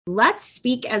let's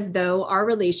speak as though our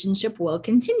relationship will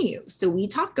continue. So we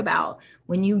talk about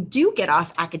when you do get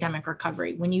off academic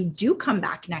recovery, when you do come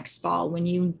back next fall, when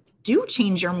you do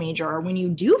change your major, or when you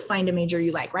do find a major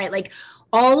you like, right? Like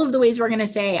all of the ways we're going to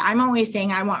say, I'm always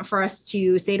saying, I want for us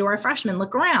to say to our freshmen,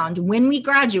 look around, when we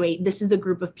graduate, this is the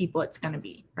group of people it's going to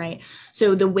be, right?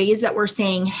 So the ways that we're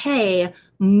saying, hey,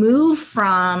 move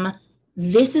from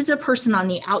this is a person on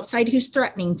the outside who's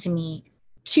threatening to me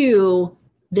to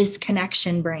this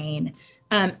connection brain.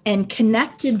 And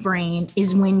connected brain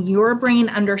is when your brain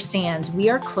understands we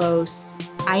are close,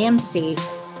 I am safe,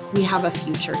 we have a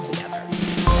future together.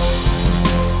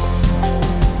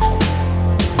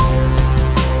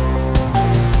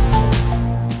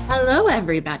 Hello,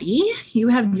 everybody. You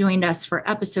have joined us for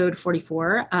episode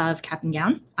 44 of Cap and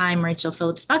Gown. I'm Rachel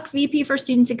Phillips-Buck, VP for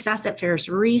Student Success at Ferris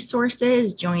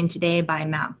Resources, joined today by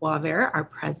Matt Boisvert, our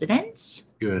president.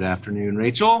 Good afternoon,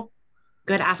 Rachel.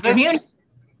 Good afternoon.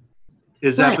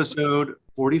 This is episode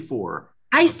 44.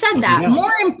 I said that.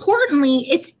 More importantly,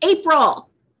 it's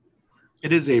April.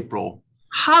 It is April.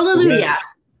 Hallelujah.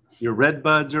 Your red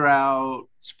buds are out.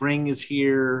 Spring is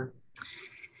here.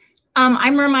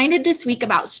 I'm reminded this week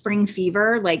about spring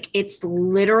fever. Like it's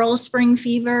literal spring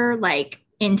fever. Like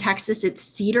in Texas, it's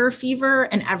cedar fever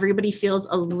and everybody feels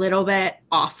a little bit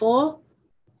awful.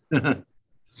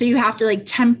 So you have to like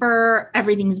temper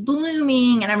everything's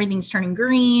blooming and everything's turning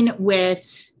green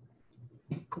with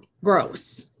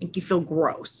gross. Like you feel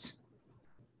gross.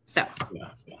 So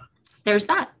there's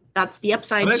that. That's the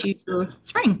upside to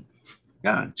spring.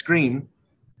 Yeah, it's green.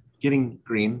 Getting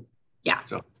green. Yeah,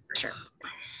 so sure.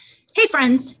 Hey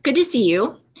friends, good to see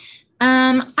you.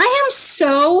 I am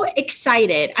so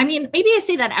excited. I mean, maybe I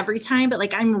say that every time, but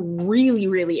like I'm really,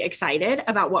 really excited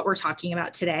about what we're talking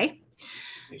about today.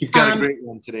 You've got a great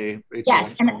one today, Rachel.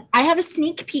 Yes, and I have a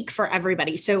sneak peek for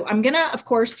everybody. So I'm going to, of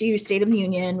course, do State of the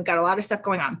Union. We've got a lot of stuff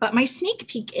going on. But my sneak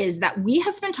peek is that we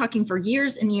have been talking for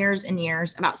years and years and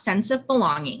years about sense of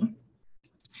belonging.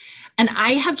 And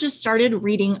I have just started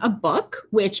reading a book,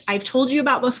 which I've told you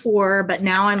about before, but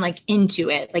now I'm like into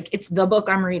it. Like it's the book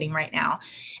I'm reading right now.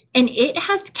 And it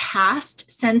has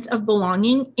cast sense of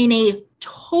belonging in a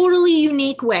totally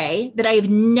unique way that I've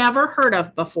never heard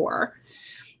of before.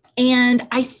 And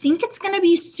I think it's going to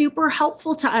be super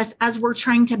helpful to us as we're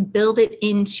trying to build it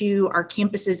into our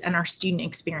campuses and our student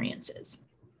experiences.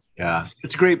 Yeah,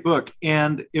 it's a great book.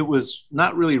 And it was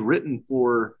not really written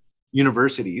for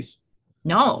universities.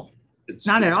 No. It's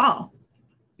not at all.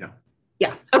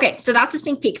 Yeah. Okay. So that's a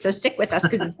sneak peek. So stick with us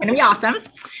because it's going to be awesome.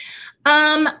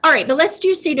 All right. But let's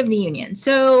do State of the Union.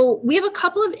 So we have a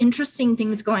couple of interesting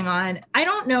things going on. I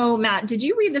don't know, Matt, did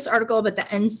you read this article about the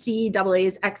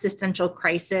NCAA's existential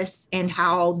crisis and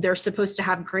how they're supposed to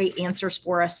have great answers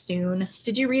for us soon?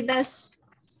 Did you read this?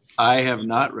 I have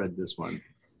not read this one.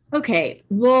 Okay.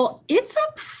 Well, it's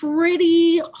a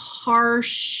pretty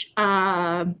harsh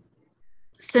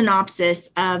synopsis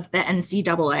of the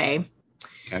NCAA.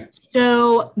 Okay.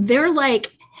 So they're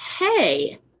like,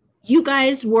 hey, you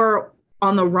guys were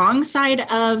on the wrong side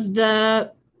of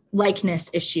the likeness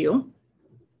issue.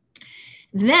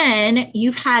 Then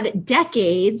you've had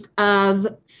decades of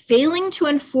failing to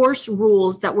enforce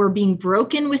rules that were being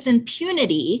broken with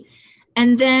impunity,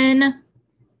 and then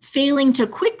failing to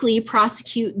quickly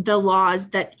prosecute the laws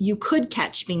that you could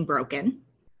catch being broken.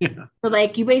 Yeah. So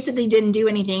like you basically didn't do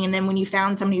anything. And then when you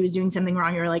found somebody who was doing something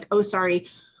wrong, you're like, oh, sorry.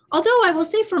 Although I will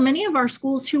say for many of our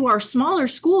schools who are smaller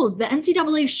schools, the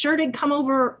NCAA sure did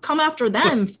come after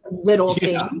them for little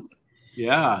things.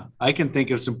 Yeah. I can think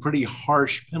of some pretty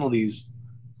harsh penalties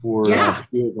for a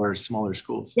few of our smaller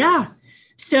schools. Yeah.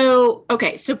 So,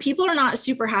 okay. So people are not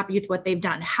super happy with what they've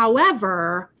done.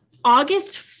 However,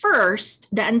 August 1st,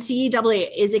 the NCAA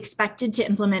is expected to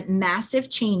implement massive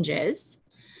changes.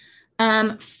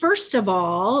 First of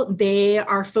all, they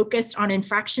are focused on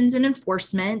infractions and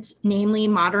enforcement, namely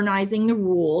modernizing the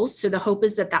rules. So the hope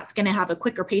is that that's going to have a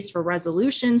quicker pace for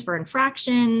resolutions for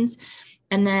infractions,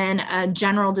 and then a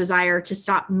general desire to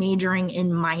stop majoring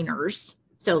in minors.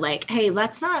 So like, hey,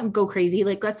 let's not go crazy.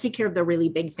 Like, let's take care of the really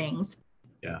big things.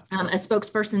 Yeah. A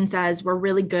spokesperson says we're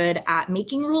really good at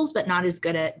making rules, but not as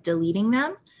good at deleting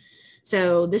them.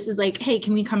 So this is like, hey,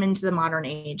 can we come into the modern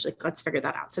age? Like, let's figure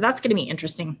that out. So that's going to be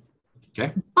interesting.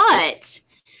 Okay. But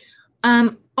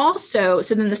also,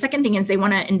 so then the second thing is they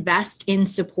want to invest in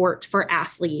support for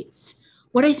athletes.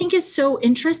 What I think is so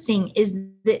interesting is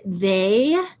that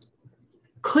they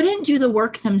couldn't do the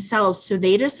work themselves. So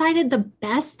they decided the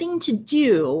best thing to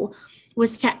do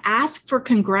was to ask for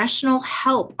congressional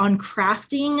help on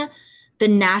crafting the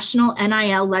national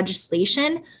NIL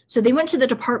legislation. So they went to the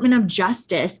Department of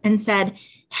Justice and said,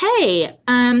 hey,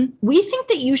 we think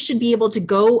that you should be able to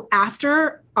go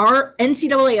after our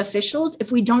NCAA officials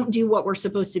if we don't do what we're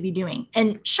supposed to be doing.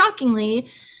 And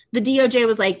shockingly, the DOJ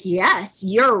was like, yes,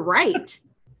 you're right.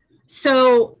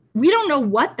 So we don't know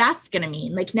what that's going to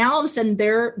mean. Like now all of a sudden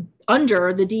they're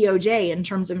under the DOJ in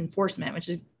terms of enforcement, which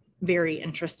is very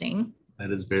interesting.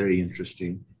 That is very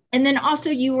interesting. And then also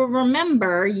you will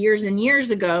remember years and years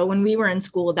ago when we were in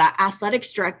school that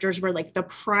athletics directors were like the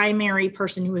primary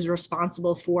person who was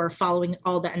responsible for following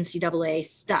all the NCAA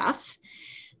stuff.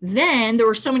 Then there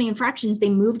were so many infractions, they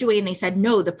moved away and they said,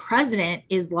 no, the president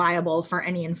is liable for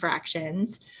any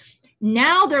infractions.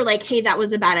 Now they're like, hey, that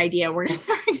was a bad idea. We're going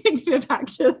to give it back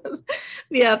to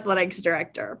the athletics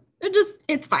director.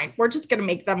 It's fine. We're just going to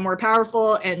make them more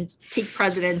powerful and take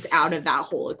presidents out of that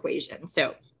whole equation.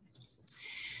 So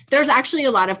there's actually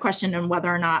a lot of question on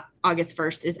whether or not August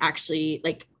 1st is actually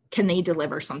like, can they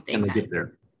deliver something? Can they get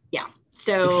there? Yeah.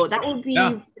 So that will be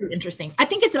interesting. I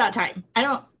think it's about time. I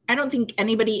don't think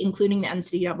anybody, including the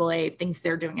NCAA, thinks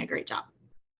they're doing a great job.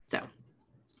 So,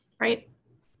 right?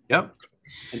 Yep.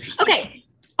 Interesting. Okay.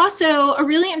 Also, a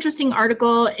really interesting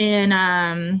article in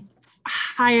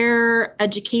Higher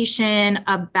Education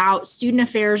about student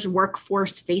affairs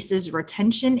workforce faces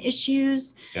retention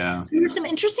issues. Yeah. So there were some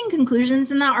interesting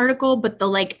conclusions in that article, but the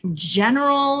like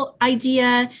general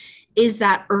idea is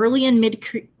that early and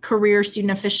mid-career student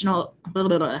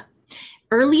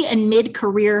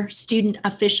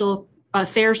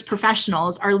affairs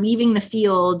professionals are leaving the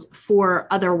field for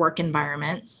other work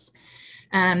environments.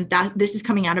 That this is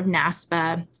coming out of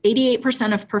NASPA.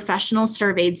 88% of professionals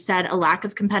surveyed said a lack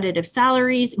of competitive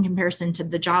salaries in comparison to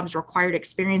the job's required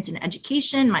experience in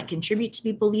education might contribute to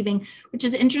people leaving, which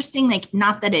is interesting. Like,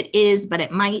 not that it is, but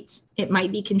it might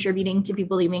be contributing to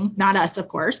people leaving. Not us, of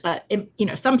course, but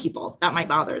some people that might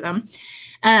bother them.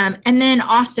 And then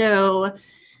also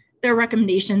their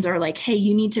recommendations are like, hey,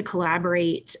 you need to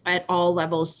collaborate at all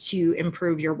levels to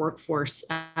improve your workforce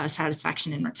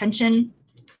satisfaction and retention.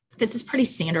 This is pretty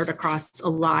standard across a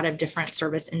lot of different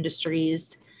service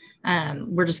industries.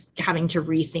 We're just having to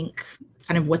rethink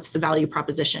kind of what's the value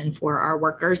proposition for our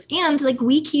workers. And like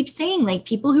we keep saying, like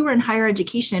people who are in higher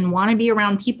education want to be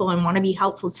around people and want to be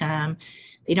helpful to them.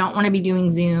 They don't want to be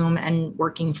doing Zoom and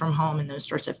working from home and those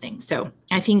sorts of things. So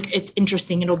I think it's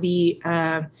interesting. It'll be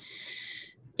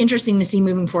interesting to see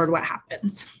moving forward what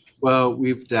happens. Well,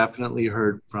 we've definitely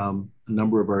heard from a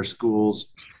number of our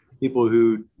schools, people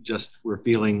who just were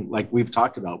feeling like we've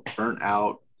talked about burnt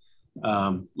out,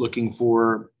 looking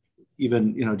for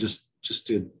even, just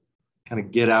to kind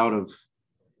of get out of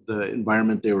the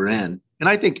environment they were in. And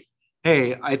I think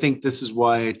this is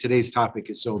why today's topic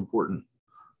is so important.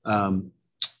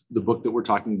 The book that we're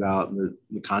talking about and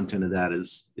the content of that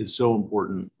is so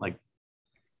important, like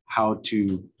how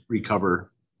to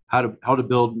recover, how to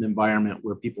build an environment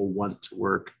where people want to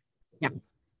work. Yeah.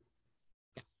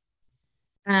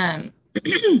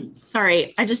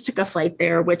 Sorry, I just took a flight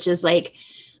there, which is like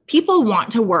people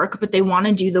want to work, but they want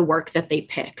to do the work that they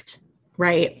picked,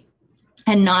 right?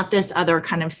 And not this other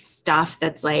kind of stuff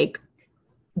that's like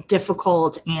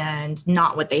difficult and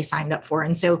not what they signed up for.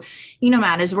 And so,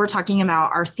 Matt, as we're talking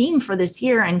about our theme for this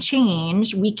year and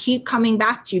change, we keep coming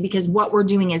back to because what we're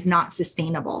doing is not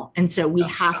sustainable. And so we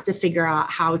have to figure out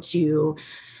how to,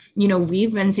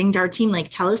 we've been saying to our team, like,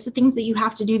 tell us the things that you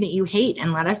have to do that you hate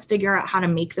and let us figure out how to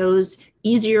make those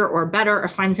easier or better or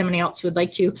find somebody else who would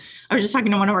like to. I was just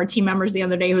talking to one of our team members the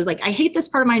other day who was like, I hate this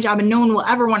part of my job and no one will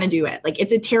ever want to do it. Like,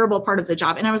 it's a terrible part of the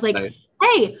job. And I was like, right.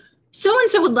 Hey,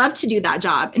 so-and-so would love to do that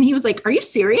job. And he was like, are you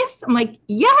serious? I'm like,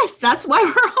 yes, that's why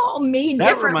we're all made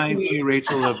different. That reminds me,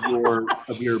 Rachel,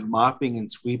 of your mopping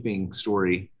and sweeping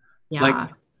story. Yeah. Like,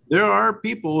 there are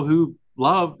people who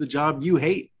love the job you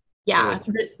hate. Yeah.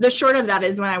 So. The short of that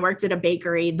is when I worked at a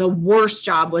bakery, the worst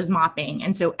job was mopping.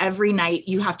 And so every night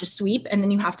you have to sweep and then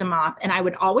you have to mop. And I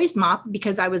would always mop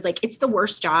because I was like, it's the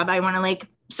worst job. I want to like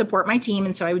support my team.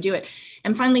 And so I would do it.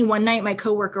 And finally, one night my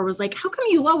coworker was like, how come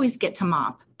you always get to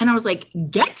mop? And I was like,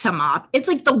 get to mop? It's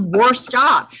like the worst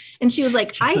job. And she was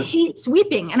like, I hate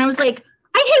sweeping. And I was like,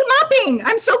 I hate mopping.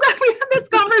 I'm so glad we had this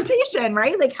conversation,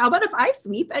 right? Like, how about if I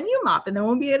sweep and you mop and then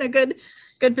we'll be in a good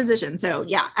position. So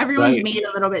yeah, everyone's made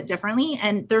a little bit differently.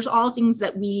 And there's all things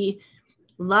that we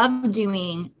love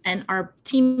doing and our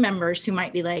team members who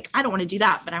might be like, I don't want to do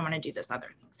that, but I want to do this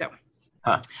other thing. So,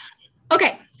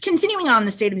 Okay. Continuing on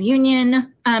the State of the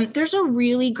Union, there's a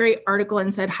really great article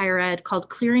inside Higher Ed called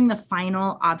Clearing the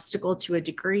Final Obstacle to a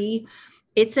Degree.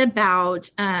 It's about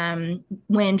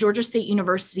when Georgia State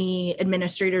University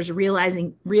administrators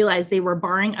realized they were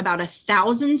barring about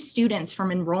 1,000 students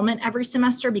from enrollment every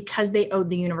semester because they owed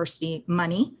the university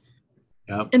money.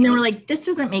 Yep. And they were like, this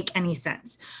doesn't make any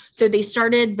sense. So they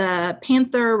started the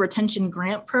Panther Retention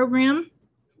Grant Program,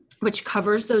 which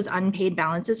covers those unpaid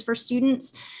balances for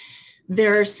students.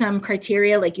 There's some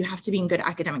criteria, like you have to be in good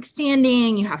academic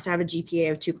standing, you have to have a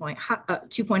GPA of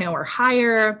 2.0 or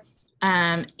higher,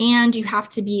 and you have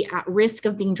to be at risk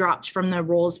of being dropped from the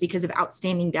rolls because of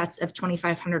outstanding debts of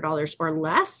 $2,500 or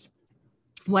less.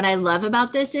 What I love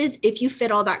about this is if you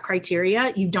fit all that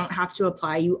criteria, you don't have to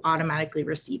apply, you automatically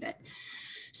receive it.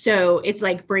 So it's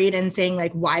like Braden saying,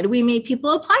 like, why do we make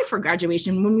people apply for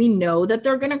graduation when we know that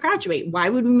they're going to graduate? Why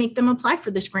would we make them apply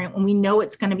for this grant when we know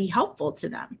it's going to be helpful to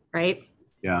them, right?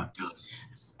 Yeah.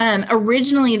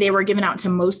 Originally, they were given out to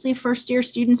mostly first-year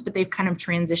students, but they've kind of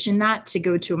transitioned that to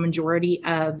go to a majority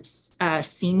of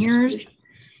seniors.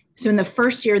 So in the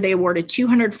first year, they awarded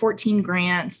 214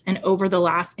 grants, and over the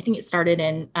last, I think it started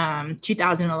in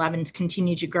 2011 to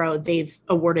continue to grow, they've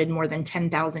awarded more than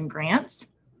 10,000 grants.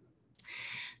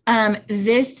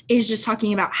 This is just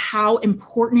talking about how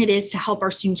important it is to help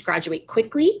our students graduate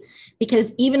quickly,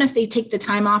 because even if they take the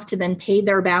time off to then pay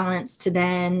their balance to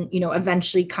then,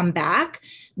 eventually come back,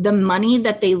 the money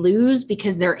that they lose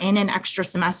because they're in an extra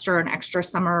semester, an extra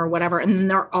summer or whatever, and then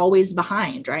they're always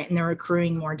behind, right? And they're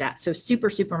accruing more debt. So super,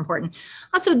 super important.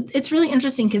 Also, it's really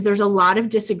interesting because there's a lot of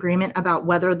disagreement about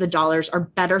whether the dollars are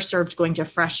better served going to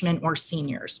freshmen or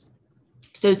seniors.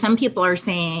 So some people are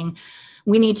saying,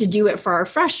 we need to do it for our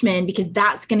freshmen because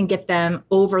that's going to get them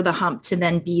over the hump to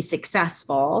then be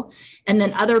successful. And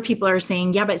then other people are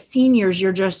saying, yeah, but seniors,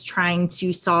 you're just trying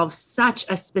to solve such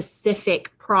a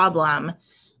specific problem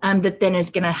that then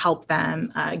is going to help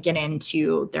them get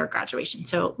into their graduation.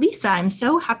 So Lisa, I'm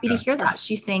so happy to hear that.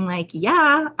 She's saying like,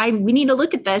 yeah, we need to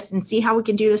look at this and see how we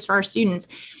can do this for our students.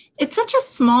 It's such a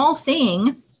small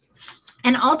thing.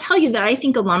 And I'll tell you that I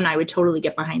think alumni would totally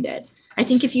get behind it. I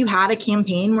think if you had a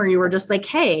campaign where you were just like,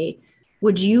 hey,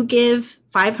 would you give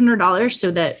 $500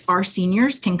 so that our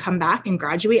seniors can come back and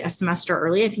graduate a semester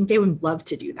early? I think they would love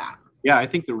to do that. Yeah, I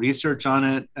think the research on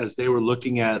it, as they were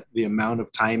looking at the amount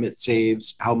of time it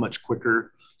saves, how much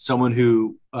quicker someone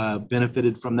who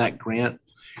benefited from that grant.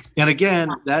 And again,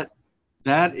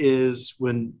 that is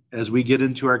when, as we get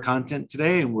into our content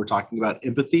today, and we're talking about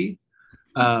empathy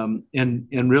and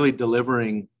really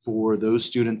delivering for those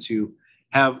students who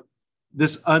have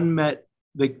this unmet,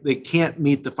 they can't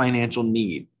meet the financial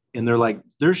need. And they're like,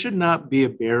 there should not be a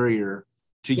barrier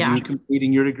to you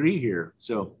completing your degree here.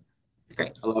 So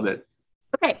great. I love it.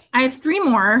 Okay, I have three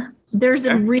more. There's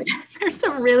a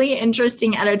really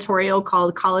interesting editorial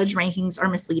called College Rankings Are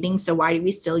Misleading, so why do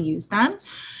we still use them?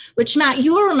 Which, Matt,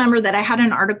 you will remember that I had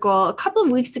an article a couple of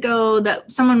weeks ago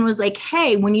that someone was like,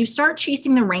 hey, when you start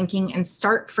chasing the ranking and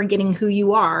start forgetting who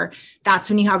you are, that's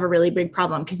when you have a really big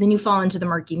problem, because then you fall into the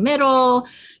murky middle.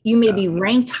 You may be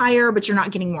ranked higher, but you're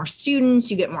not getting more students.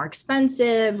 You get more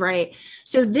expensive, right?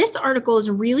 So this article is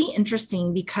really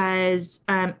interesting because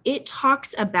it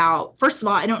talks about, first of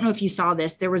all, I don't know if you saw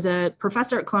this. There was a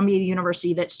professor at Columbia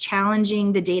University that's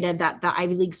challenging the data that the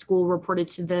Ivy League school reported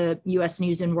to the U.S.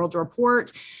 News and World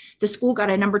Report. The school got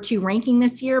a number 2 ranking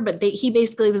this year, but he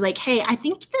basically was like, hey, I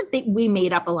think that we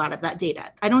made up a lot of that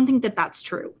data. I don't think that that's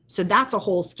true. So that's a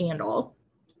whole scandal.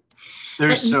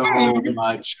 There's so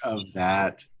much of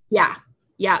that.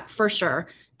 Yeah, for sure.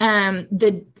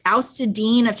 The ousted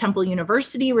dean of Temple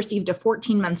University received a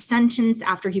 14-month sentence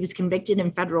after he was convicted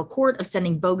in federal court of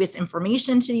sending bogus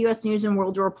information to the U.S. News and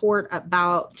World Report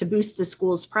to boost the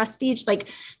school's prestige. Like,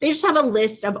 they just have a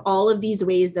list of all of these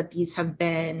ways that these have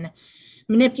been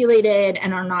manipulated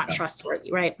and are not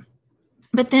trustworthy, right?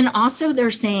 But then also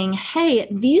they're saying, hey,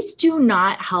 these do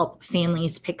not help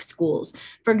families pick schools.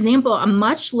 For example, a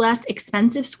much less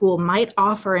expensive school might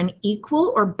offer an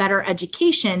equal or better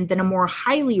education than a more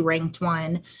highly ranked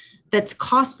one that's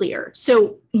costlier.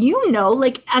 So,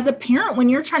 like as a parent, when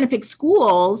you're trying to pick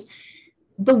schools,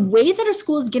 the way that a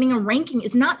school is getting a ranking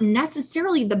is not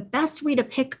necessarily the best way to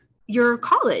pick your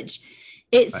college.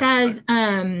 It says,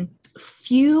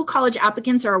 few college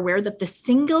applicants are aware that the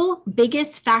single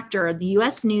biggest factor the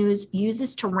U.S. News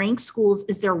uses to rank schools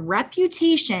is their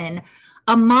reputation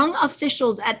among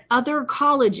officials at other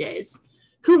colleges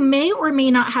who may or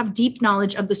may not have deep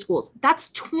knowledge of the schools. That's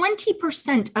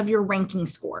 20% of your ranking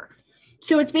score.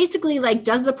 So it's basically like,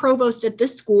 does the provost at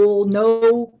this school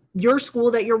know your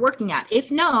school that you're working at?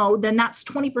 If no, then that's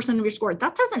 20% of your score.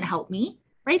 That doesn't help me.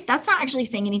 Right? That's not actually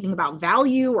saying anything about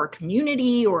value or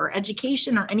community or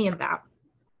education or any of that.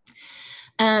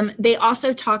 They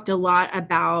also talked a lot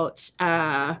about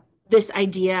this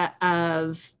idea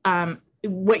of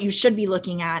what you should be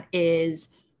looking at is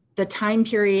the time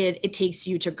period it takes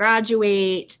you to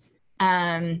graduate,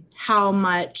 how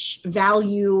much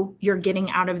value you're getting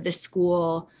out of the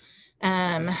school.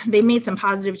 They made some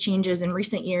positive changes in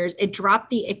recent years. It dropped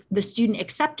the student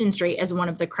acceptance rate as one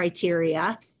of the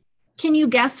criteria. Can you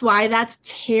guess why that's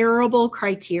terrible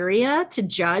criteria to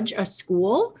judge a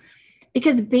school?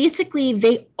 Because basically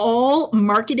they all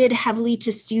marketed heavily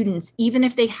to students, even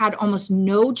if they had almost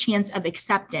no chance of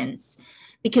acceptance,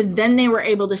 because then they were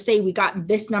able to say, we got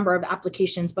this number of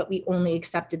applications, but we only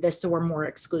accepted this, so we're more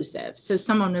exclusive. So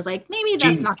someone was like, maybe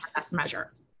that's not the best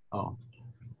measure. Oh.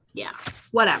 Yeah,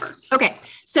 whatever. Okay,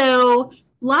 so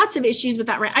lots of issues with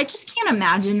that. Right? I just can't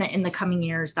imagine that in the coming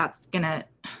years, that's gonna,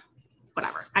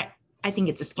 whatever. I think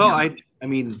it's a scam. Well, I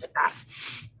mean, a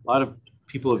lot of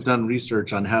people have done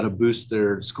research on how to boost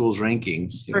their school's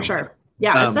rankings. For sure.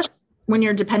 Yeah, especially when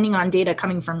you're depending on data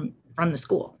coming from the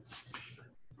school.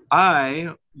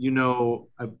 A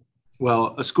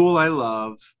school I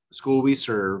love, a school we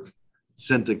serve,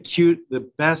 sent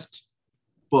the best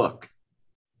book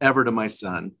ever to my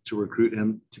son to recruit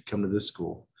him to come to this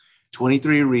school.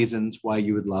 23 reasons why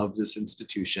you would love this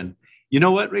institution. You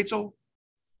know what, Rachel?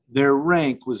 Their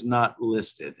rank was not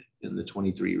listed in the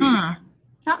 23 reasons.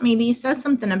 That maybe says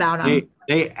something about them.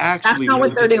 They actually, that's not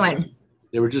what they're doing.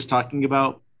 They were just talking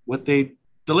about what they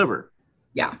deliver.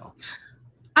 Yeah. So.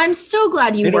 I'm so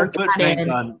glad you worked that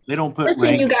in. They don't put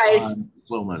rank on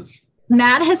diplomas.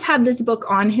 Matt has had this book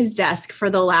on his desk for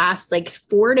the last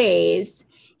 4 days.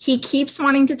 He keeps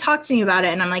wanting to talk to me about it.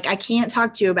 And I'm like, I can't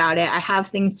talk to you about it. I have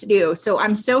things to do. So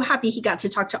I'm so happy he got to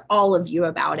talk to all of you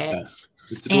about it.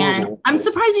 Yeah. And I'm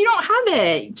surprised you don't have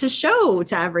it to show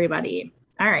to everybody.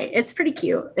 All right. It's pretty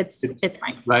cute. It's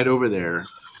fine. Right over there.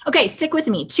 Okay. Stick with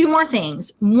me. 2 more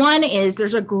things. One is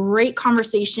there's a great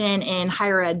conversation in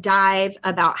Higher Ed Dive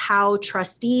about how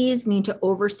trustees need to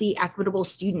oversee equitable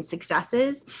student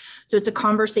successes. So it's a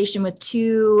conversation with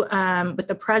with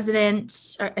the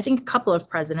president, I think a couple of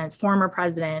presidents, former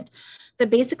president, that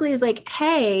basically is like,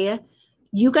 hey,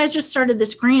 you guys just started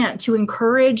this grant to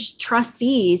encourage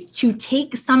trustees to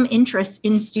take some interest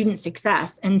in student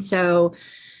success. And so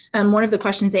one of the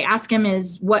questions they ask him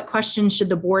is, what questions should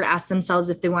the board ask themselves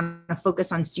if they want to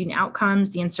focus on student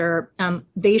outcomes? The answer,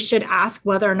 they should ask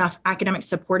whether enough academic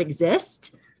support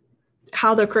exists,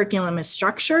 how the curriculum is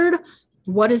structured,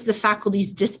 what is the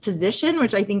faculty's disposition,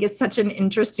 which I think is such an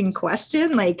interesting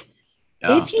question.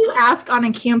 If you ask on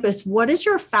a campus, what is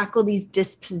your faculty's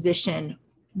disposition?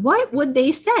 What would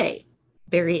they say?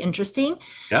 Very interesting.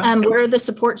 Yeah. What are the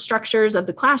support structures of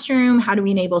the classroom? How do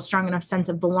we enable a strong enough sense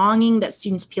of belonging that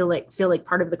students feel like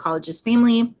part of the college's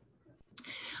family?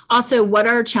 Also, what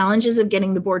are challenges of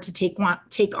getting the board to take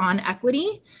on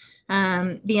equity?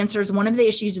 The answer is, one of the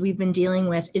issues we've been dealing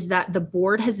with is that the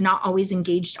board has not always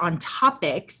engaged on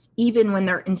topics, even when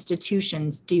their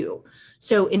institutions do.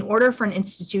 So in order for an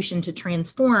institution to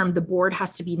transform, the board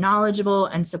has to be knowledgeable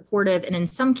and supportive, and in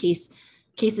some cases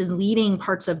leading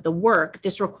parts of the work.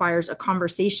 This requires a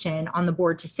conversation on the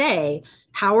board to say,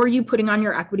 how are you putting on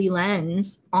your equity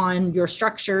lens on your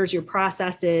structures, your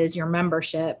processes, your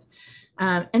membership?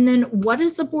 And then what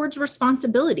is the board's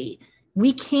responsibility?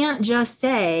 We can't just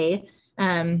say,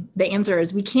 the answer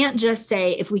is, we can't just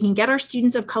say, if we can get our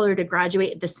students of color to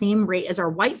graduate at the same rate as our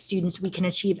white students, we can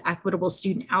achieve equitable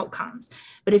student outcomes.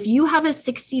 But if you have a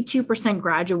 62%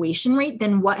 graduation rate,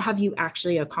 then what have you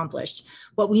actually accomplished?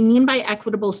 What we mean by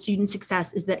equitable student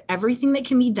success is that everything that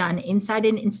can be done inside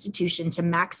an institution to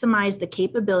maximize the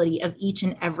capability of each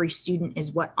and every student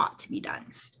is what ought to be done,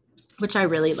 which I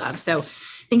really love. So I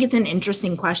think it's an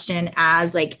interesting question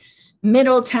as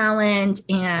middle talent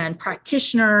and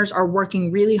practitioners are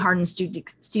working really hard in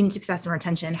student success and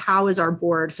retention. How is our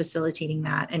board facilitating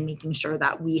that and making sure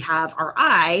that we have our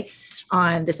eye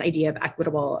on this idea of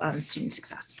equitable student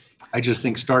success? I just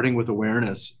think starting with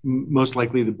awareness, most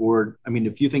likely the board,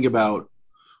 if you think about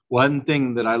one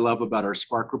thing that I love about our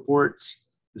Spark reports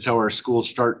is how our schools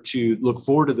start to look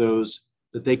forward to those,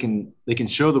 that they can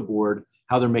show the board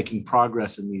how they're making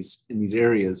progress in these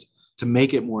areas to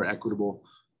make it more equitable.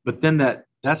 But then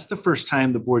that's the first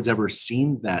time the board's ever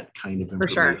seen that kind of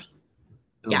information. For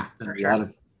sure. Yeah. In a lot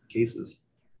of cases.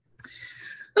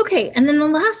 Okay. And then the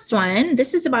last one,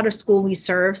 this is about a school we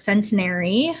serve,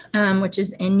 Centenary, which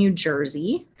is in New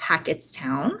Jersey,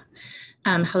 Hackettstown.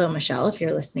 Hello, Michelle, if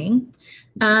you're listening.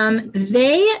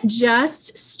 They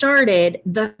just started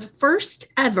the first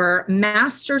ever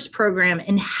master's program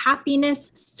in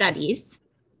happiness studies,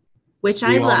 which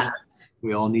I love.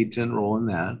 We all need to enroll in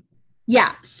that.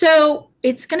 Yeah, so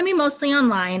it's going to be mostly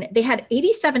online. They had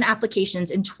 87 applications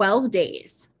in 12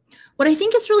 days. what I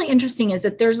think is really interesting is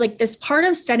that there's like this part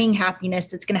of studying happiness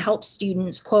that's going to help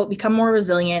students, quote, become more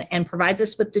resilient and provides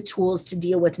us with the tools to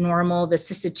deal with normal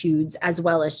vicissitudes as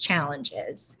well as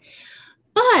challenges.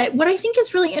 But what I think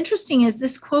is really interesting is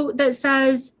this quote that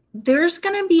says, there's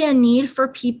going to be a need for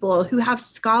people who have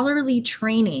scholarly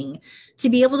training to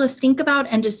be able to think about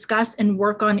and discuss and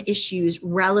work on issues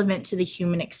relevant to the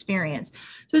human experience.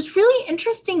 So it's really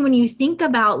interesting when you think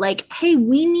about like, hey,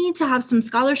 we need to have some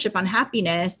scholarship on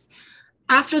happiness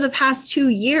after the past 2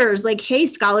 years. Like, hey,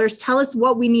 scholars, tell us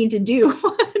what we need to do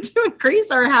to increase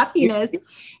our happiness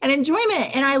and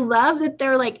enjoyment. And I love that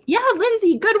they're like, yeah,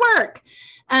 Lindsay, good work.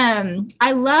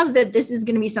 I love that this is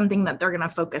going to be something that they're going to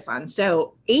focus on.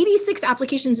 So 86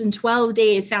 applications in 12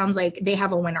 days sounds like they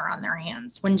have a winner on their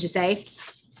hands. Wouldn't you say?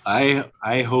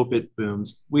 I hope it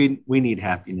booms. We need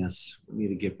happiness. We need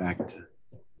to get back to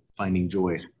finding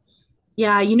joy.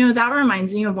 Yeah, that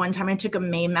reminds me of one time I took a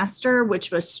Maymester,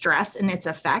 which was stress and its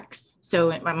effects.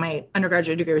 So my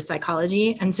undergraduate degree was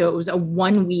psychology. And so it was a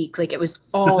 1 week, like it was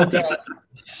all day.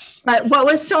 But what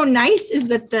was so nice is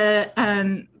that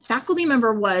the faculty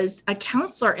member was a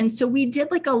counselor. And so we did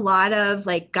like a lot of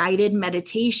like guided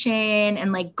meditation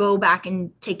and like go back and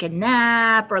take a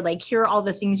nap or like hear all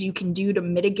the things you can do to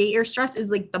mitigate your stress. Is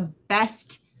like the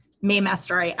best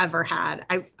Maymester I ever had.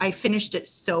 I finished it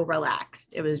so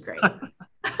relaxed. It was great. All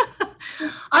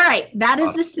right. That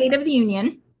is the State of the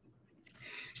Union.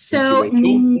 So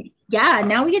yeah,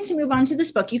 now we get to move on to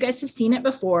this book. You guys have seen it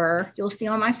before. You'll see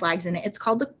all my flags in it. It's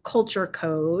called The Culture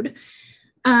Code.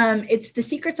 It's The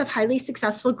Secrets of Highly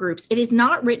Successful Groups. It is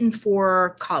not written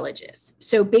for colleges.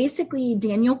 So basically,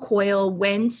 Daniel Coyle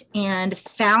went and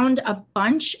found a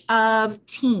bunch of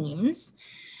teams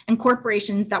and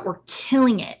corporations that were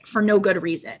killing it for no good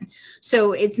reason.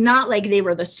 So it's not like they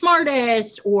were the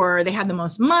smartest or they had the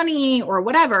most money or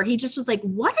whatever. He just was like,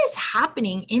 what is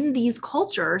happening in these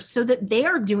cultures so that they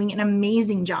are doing an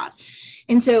amazing job?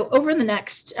 And so over the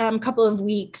next couple of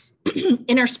weeks,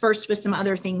 interspersed with some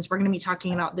other things, we're going to be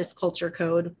talking about this culture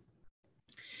code.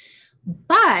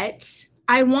 But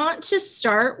I want to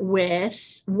start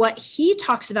with what he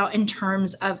talks about in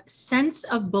terms of sense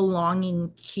of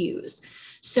belonging cues.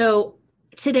 So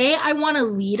today I want to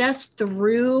lead us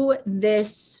through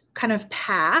this kind of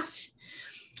path.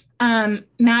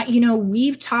 Matt,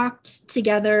 we've talked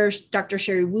together, Dr.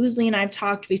 Sherry Woosley and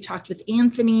we've talked with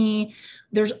Anthony.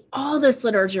 There's all this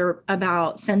literature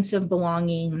about sense of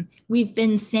belonging. We've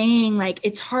been saying like,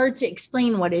 it's hard to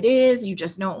explain what it is. You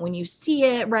just know it when you see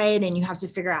it, right? And you have to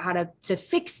figure out how to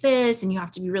fix this. And you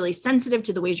have to be really sensitive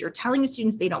to the ways you're telling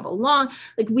students they don't belong.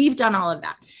 Like we've done all of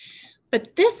that.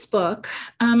 But this book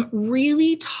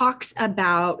really talks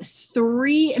about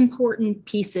 3 important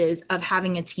pieces of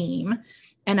having a team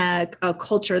and a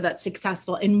culture that's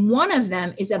successful. And one of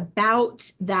them is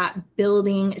about that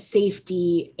building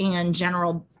safety and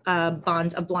general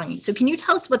bonds of belonging. So can you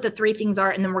tell us what the 3 things are?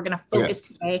 And then we're going to focus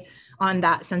today on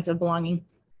that sense of belonging.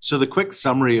 So the quick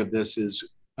summary of this is,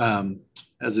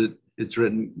 as it's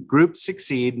written, groups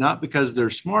succeed not because they're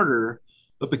smarter,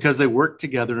 but because they work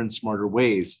together in smarter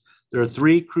ways. There are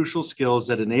 3 crucial skills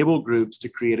that enable groups to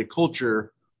create a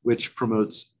culture which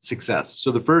promotes success.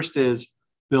 So the first is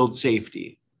build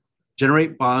safety,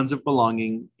 generate bonds of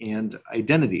belonging and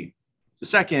identity. The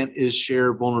second is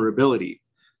share vulnerability,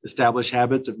 establish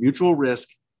habits of mutual risk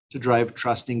to drive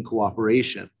trusting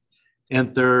cooperation.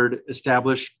 And third,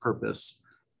 establish purpose,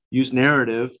 use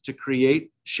narrative to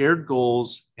create shared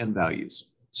goals and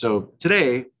values. So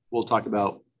today we'll talk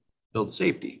about build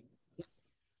safety.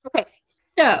 Okay,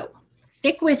 so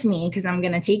stick with me because I'm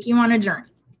going to take you on a journey.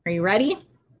 Are you ready?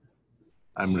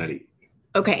 I'm ready.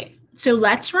 Okay, so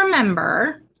let's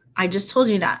remember, I just told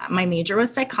you that my major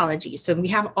was psychology. So we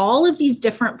have all of these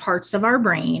different parts of our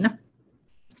brain.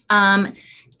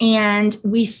 And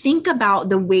we think about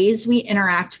the ways we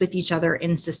interact with each other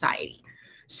in society.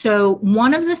 So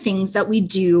one of the things that we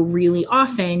do really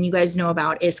often, you guys know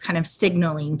about, is kind of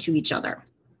signaling to each other.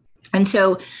 And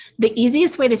so the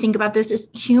easiest way to think about this is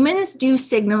humans do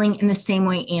signaling in the same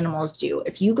way animals do.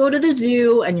 If you go to the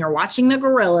zoo and you're watching the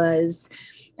gorillas,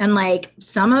 and like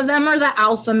some of them are the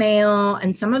alpha male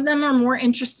and some of them are more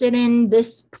interested in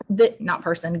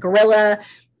gorilla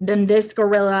than this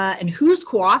gorilla, and who's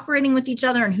cooperating with each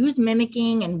other and who's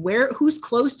mimicking and who's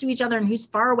close to each other and who's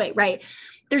far away, right?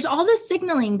 There's all this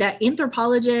signaling that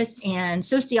anthropologists and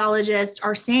sociologists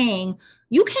are saying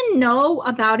you can know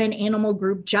about an animal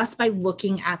group just by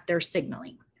looking at their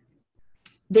signaling.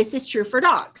 This is true for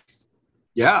dogs.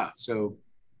 Yeah. So,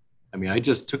 I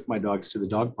just took my dogs to the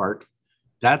dog park.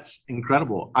 That's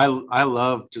incredible. I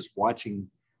love just watching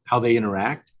how they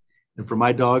interact. And for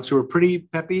my dogs who are pretty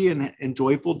peppy and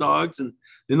joyful dogs, and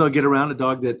then they'll get around a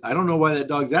dog that I don't know why that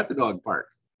dog's at the dog park,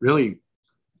 really,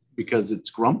 because it's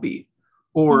grumpy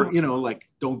or, like,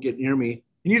 don't get near me.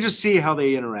 And you just see how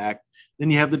they interact. Then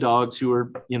you have the dogs who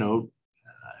are,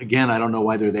 again, I don't know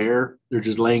why they're there. They're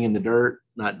just laying in the dirt,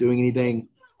 not doing anything,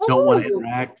 don't want to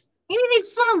interact. Maybe they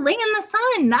just want to lay in the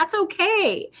sun. That's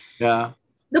okay. Yeah.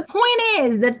 The point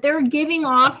is that they're giving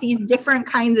off these different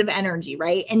kinds of energy,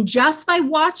 right? And just by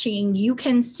watching, you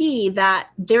can see that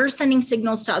they're sending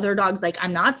signals to other dogs like,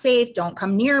 I'm not safe. Don't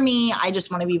come near me. I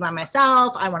just want to be by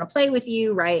myself. I want to play with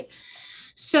you, right?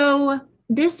 So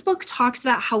this book talks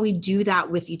about how we do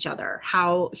that with each other,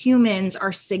 how humans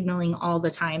are signaling all the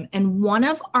time. And one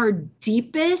of our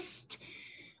deepest,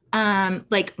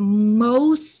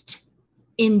 most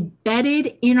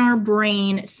embedded in our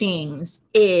brain things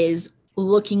is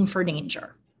looking for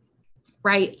danger,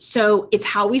 right? So it's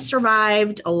how we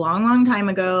survived a long, long time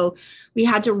ago. We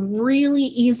had to really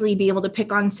easily be able to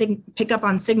pick up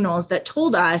on signals that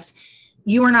told us,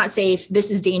 you are not safe.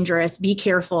 This is dangerous. Be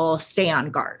careful. Stay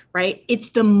on guard, right? It's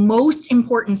the most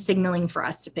important signaling for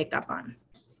us to pick up on.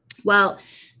 Well,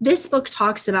 this book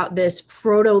talks about this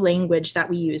proto language that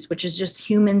we use, which is just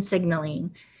human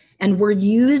signaling. And we're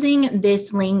using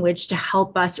this language to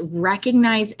help us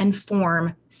recognize and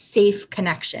form safe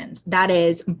connections. That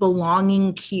is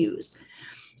belonging cues.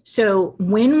 So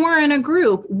when we're in a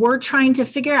group, we're trying to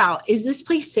figure out, is this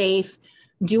place safe?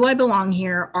 Do I belong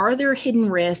here? Are there hidden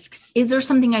risks? Is there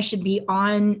something I should be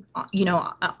on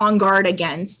guard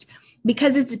against?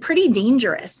 Because it's pretty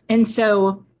dangerous. And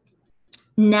so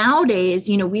nowadays,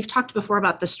 we've talked before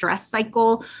about the stress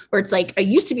cycle where it's like, it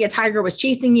used to be a tiger was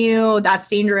chasing you, that's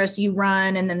dangerous, you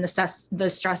run, and then the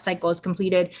stress cycle is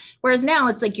completed. Whereas now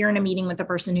it's like you're in a meeting with a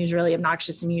person who's really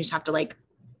obnoxious and you just have to like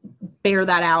bear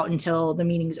that out until the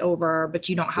meeting's over, but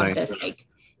you don't have this like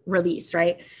release,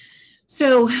 right?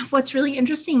 So what's really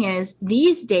interesting is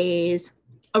these days,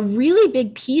 a really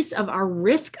big piece of our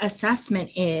risk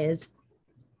assessment is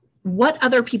what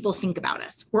other people think about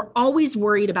us. We're always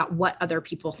worried about what other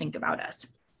people think about us.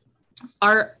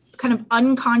 Our kind of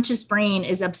unconscious brain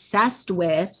is obsessed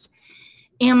with,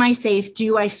 am I safe?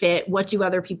 Do I fit? What do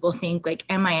other people think? Like,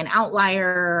 am I an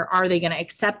outlier? Are they going to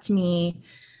accept me?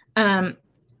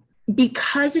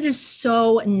 Because it is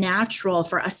so natural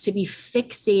for us to be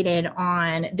fixated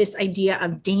on this idea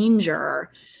of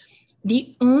danger,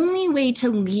 the only way to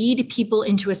lead people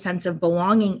into a sense of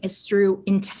belonging is through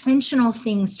intentional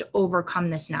things to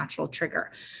overcome this natural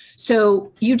trigger.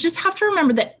 So you just have to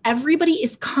remember that everybody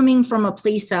is coming from a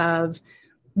place of,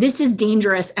 this is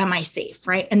dangerous, am I safe,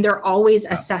 right? And they're always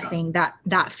assessing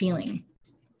that feeling.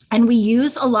 And we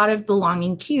use a lot of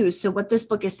belonging cues. So what this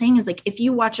book is saying is like, if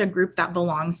you watch a group that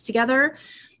belongs together,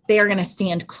 they are going to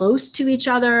stand close to each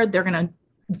other. They're going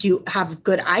to have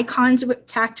good eye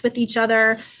contact with each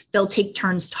other. They'll take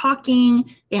turns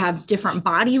talking. They have different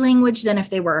body language than if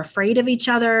they were afraid of each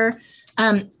other.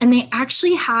 And they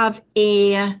actually have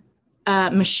a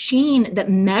machine that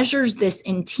measures this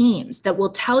in teams that will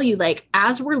tell you, like,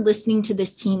 as we're listening to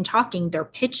this team talking, their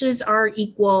pitches are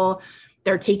equal.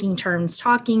 They're taking turns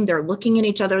talking. They're looking at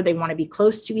each other. They want to be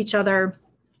close to each other.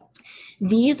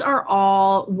 These are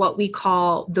all what we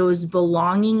call those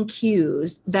belonging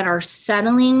cues that are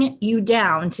settling you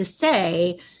down to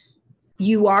say,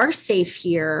 you are safe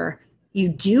here. You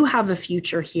do have a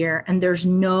future here, and there's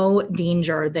no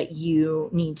danger that you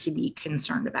need to be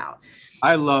concerned about.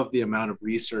 I love the amount of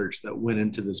research that went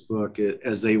into this book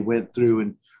as they went through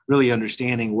and really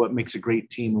understanding what makes a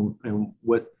great team and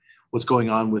what's going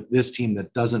on with this team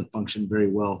that doesn't function very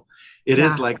well.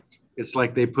 It's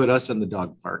like they put us in the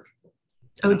dog park.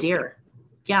 Oh dear.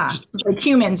 Yeah. Like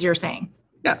humans, you're saying.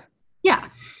 Yeah. Yeah,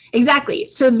 exactly.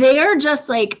 So they're just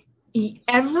like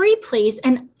every place.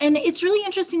 And it's really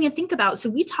interesting to think about. So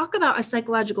we talk about a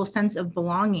psychological sense of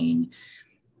belonging.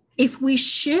 If we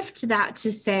shift that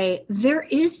to say, there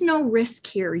is no risk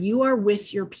here, you are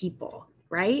with your people,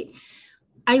 right?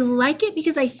 I like it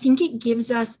because I think it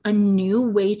gives us a new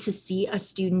way to see a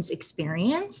student's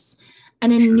experience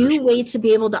and a new way to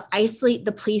be able to isolate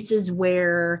the places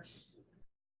where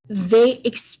they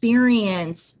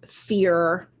experience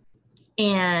fear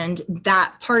and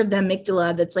that part of the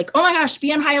amygdala that's like, oh my gosh,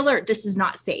 be on high alert. This is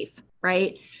not safe,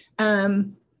 right?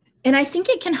 And I think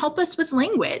it can help us with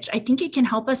language. I think it can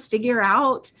help us figure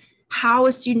out how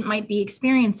a student might be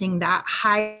experiencing that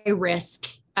high risk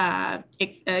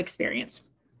experience.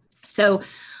 So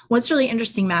what's really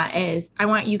interesting, Matt, is I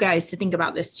want you guys to think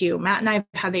about this too. Matt and I have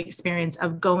had the experience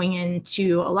of going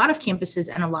into a lot of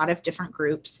campuses and a lot of different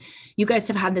groups. You guys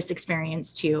have had this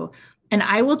experience too. And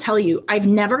I will tell you, I've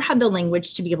never had the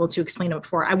language to be able to explain it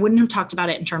before. I wouldn't have talked about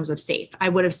it in terms of safe. I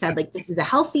would have said, like, this is a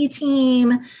healthy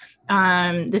team.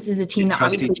 This is a team that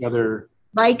trust each other,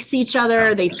 likes each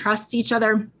other. They trust each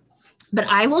other. But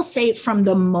I will say, from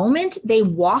the moment they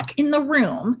walk in the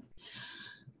room,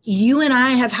 you and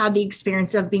I have had the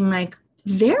experience of being like,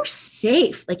 they're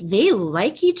safe. Like, they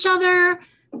like each other.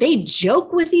 They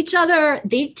joke with each other.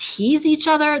 They tease each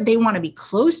other. They want to be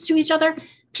close to each other.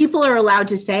 People are allowed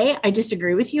to say, I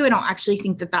disagree with you. I don't actually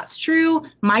think that that's true.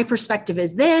 My perspective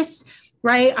is this,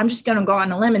 right? I'm just going to go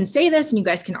on a limb and say this, and you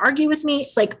guys can argue with me.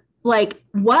 Like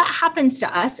what happens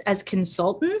to us as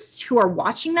consultants who are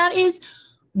watching that is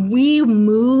we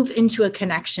move into a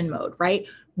connection mode, right?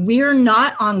 We're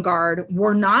not on guard.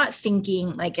 We're not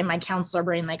thinking, like, in my counselor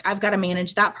brain, like, I've got to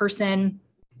manage that person.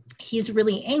 He's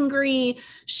really angry.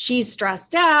 She's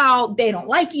stressed out. They don't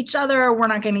like each other. We're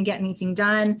not going to get anything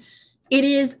done. It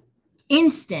is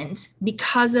instant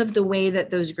because of the way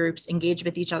that those groups engage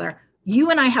with each other.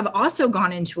 You and I have also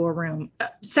gone into a room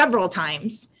several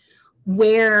times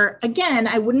where, again,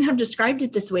 I wouldn't have described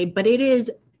it this way, but it is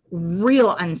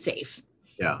real unsafe.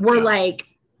 Yeah. We're like,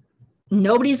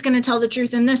 nobody's going to tell the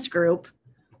truth in this group.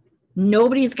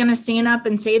 Nobody's going to stand up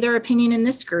and say their opinion in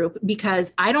this group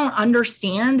because I don't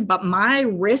understand, but my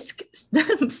risk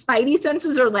spidey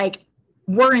senses are like,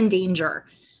 we're in danger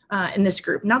in this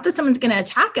group. Not that someone's going to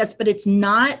attack us, but it's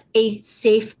not a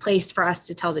safe place for us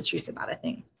to tell the truth about a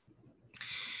thing.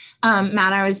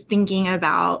 Matt, I was thinking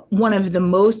about one of the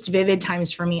most vivid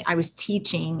times for me. I was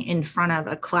teaching in front of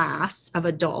a class of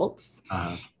adults.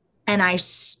 And I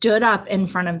stood up in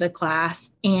front of the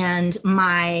class, and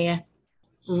my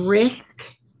risk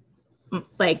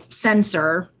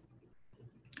sensor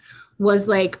was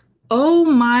like, oh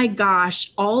my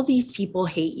gosh, all these people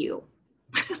hate you.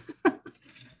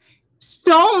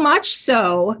 So much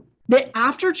so that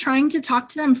after trying to talk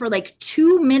to them for like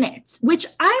 2 minutes, which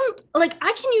I'm like,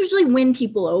 I can usually win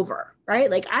people over, right?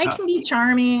 Like, I can be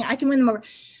charming. I can win them over.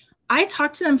 I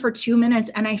talked to them for 2 minutes,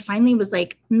 and I finally was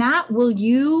like, Matt, will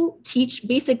you teach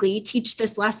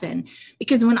this lesson?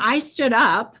 Because when I stood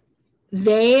up,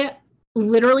 they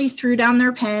literally threw down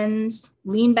their pens,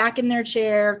 leaned back in their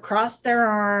chair, crossed their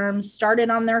arms, started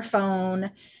on their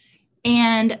phone.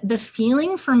 And the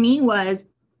feeling for me was,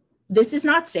 this is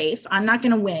not safe. I'm not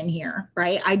going to win here,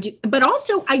 right? But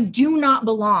also I do not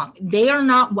belong. They are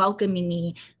not welcoming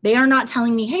me. They are not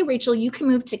telling me, hey, Rachel, you can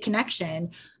move to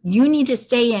connection. You need to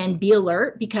stay in, be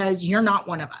alert, because you're not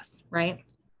one of us, right?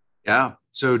 Yeah.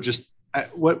 So just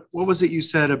what was it you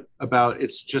said about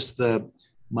it's just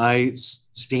my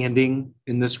standing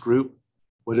in this group?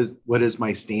 What is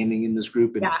my standing in this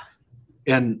group?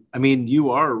 And I mean,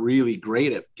 you are really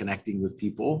great at connecting with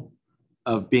people,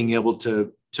 of being able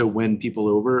to win people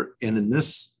over. And in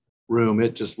this room,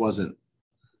 it just wasn't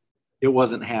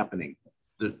happening.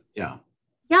 Yeah.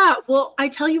 Well, I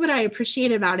tell you what I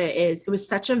appreciate about it is it was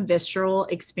such a visceral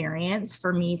experience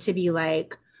for me to be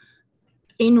like,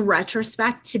 in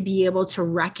retrospect, to be able to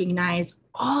recognize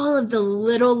all of the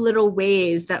little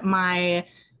ways that my,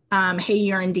 hey,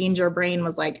 you're in danger brain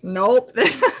was like, nope,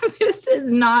 this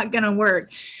is not going to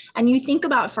work. And you think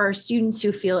about, for our students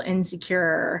who feel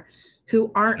insecure, who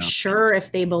aren't sure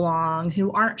if they belong,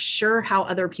 who aren't sure how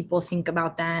other people think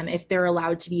about them, if they're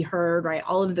allowed to be heard, right?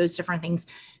 All of those different things,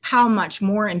 how much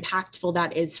more impactful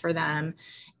that is for them.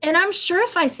 And I'm sure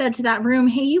if I said to that room,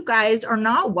 hey, you guys are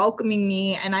not welcoming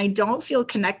me and I don't feel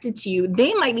connected to you,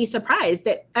 they might be surprised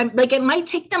that it might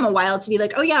take them a while to be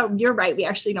like, oh yeah, you're right. We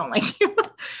actually don't like you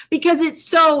because it's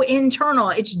so internal.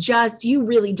 It's just, you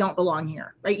really don't belong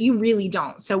here, right? You really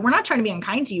don't. So we're not trying to be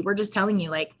unkind to you. We're just telling you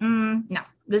like, no,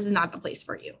 this is not the place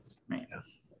for you. Right. Yeah.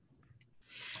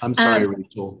 I'm sorry,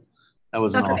 Rachel. That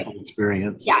was an awful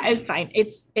experience. Yeah, it's fine.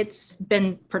 It's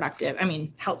been productive. I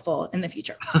mean, helpful in the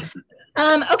future.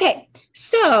 Okay.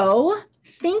 So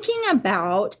thinking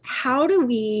about how do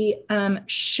we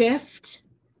shift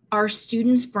our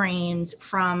students' brains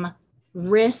from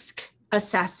risk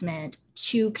assessment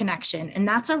to connection. And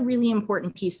that's a really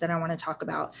important piece that I want to talk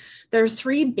about. There are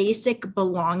 3 basic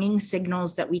belonging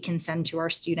signals that we can send to our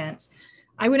students.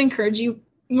 I would encourage you,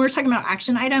 when we're talking about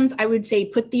action items, I would say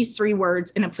put these 3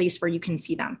 words in a place where you can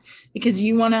see them, because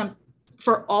you want to,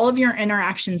 for all of your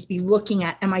interactions, be looking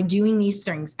at, am I doing these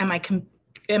things? Am I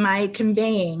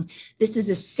conveying this is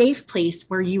a safe place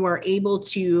where you are able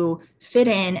to fit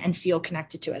in and feel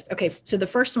connected to us? Okay, so the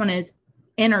first one is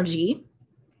energy.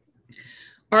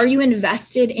 Are you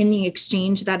invested in the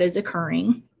exchange that is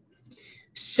occurring?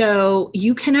 So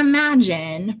you can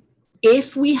imagine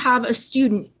if we have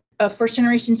a first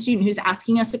generation student who's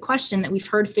asking us a question that we've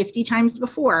heard 50 times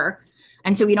before,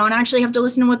 And so we don't actually have to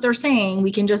listen to what they're saying.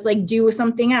 We can just like do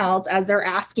something else as they're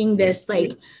asking this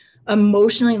like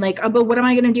emotionally like, oh, but what am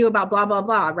I going to do about blah, blah,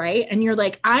 blah. Right. And you're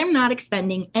like, I'm not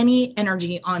expending any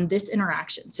energy on this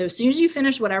interaction. So as soon as you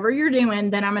finish whatever you're doing,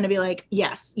 then I'm going to be like,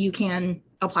 yes, you can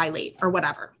apply late or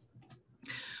whatever.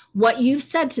 What you've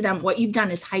said to them, what you've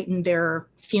done is heighten their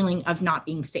feeling of not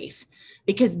being safe,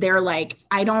 because they're like,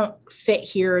 I don't fit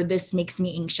here. This makes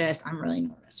me anxious. I'm really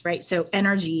nervous. Right. So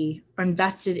energy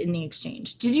invested in the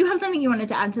exchange. Did you have something you wanted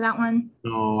to add to that one?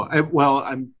 No,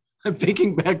 I'm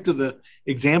thinking back to the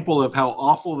example of how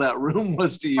awful that room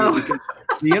was to you, because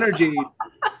the energy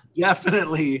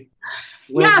definitely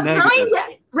went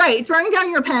negative. Throwing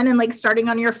down your pen and like starting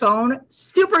on your phone,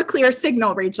 super clear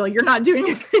signal, Rachel. You're not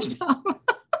doing a good job.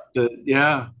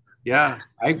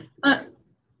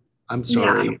 I'm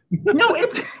sorry. Yeah. No,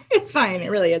 it's fine.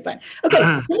 It really is fine.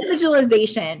 Okay.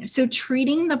 Individualization. So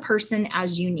treating the person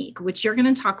as unique, which you're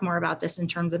going to talk more about this in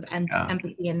terms of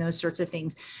empathy and those sorts of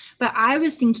things. But I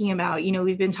was thinking about,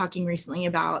 we've been talking recently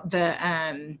about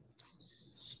the,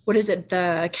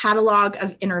 the catalog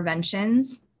of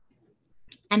interventions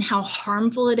and how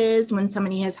harmful it is when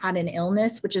somebody has had an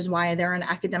illness, which is why they're in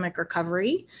academic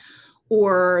recovery,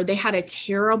 or they had a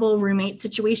terrible roommate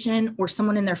situation, or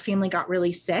someone in their family got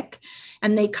really sick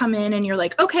and they come in and you're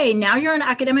like, okay, now you're in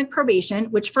academic probation,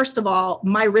 which first of all,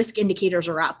 my risk indicators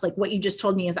are up. Like what you just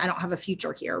told me is I don't have a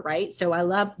future here, right? So I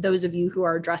love those of you who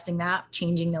are addressing that,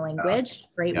 changing the language,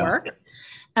 great work.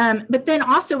 But then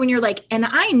also when you're like, and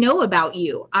I know about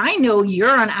you, I know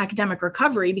you're on academic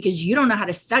recovery because you don't know how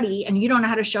to study and you don't know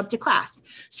how to show up to class.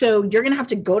 So you're going to have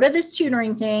to go to this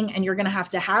tutoring thing and you're going to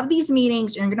have these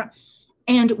meetings.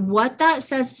 And what that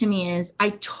says to me is I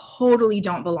totally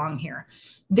don't belong here.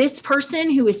 This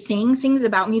person who is saying things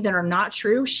about me that are not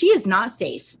true, she is not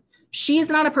safe. She is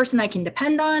not a person I can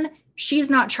depend on.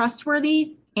 She's not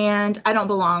trustworthy, and I don't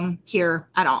belong here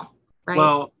at all. Right.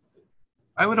 Well,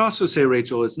 I would also say,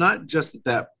 Rachel, it's not just that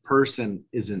that person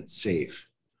isn't safe,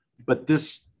 but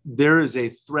there is a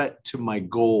threat to my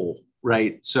goal,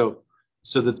 right? So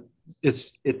that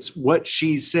it's what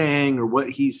she's saying or what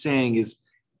he's saying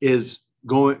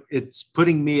it's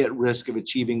putting me at risk of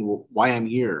achieving why I'm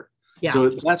here. Yeah. So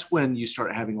that's when you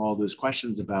start having all those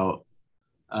questions about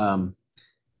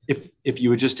if you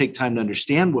would just take time to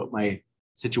understand what my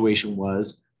situation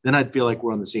was, then I'd feel like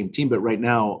we're on the same team. But right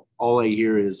now, all I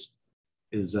hear is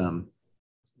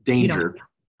danger.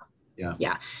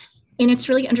 Yeah. And it's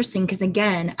really interesting because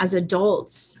again, as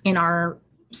adults in our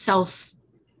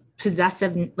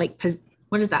self-possessive,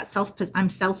 what is that? I'm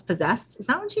self-possessed. Is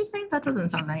that what you say? That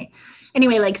doesn't sound right.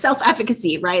 Anyway, like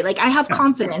self-efficacy, right? Like I have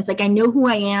confidence, like I know who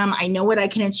I am. I know what I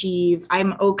can achieve.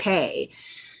 I'm okay.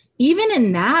 Even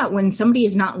in that, when somebody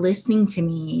is not listening to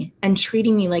me and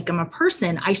treating me like I'm a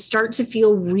person, I start to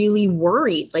feel really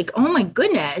worried. Like, oh my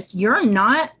goodness, you're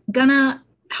not gonna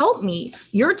help me.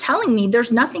 You're telling me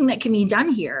there's nothing that can be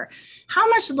done here. How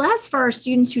much less for our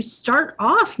students who start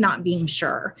off not being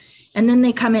sure. And then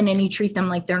they come in and you treat them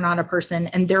like they're not a person.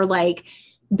 And they're like,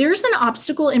 there's an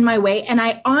obstacle in my way. And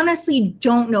I honestly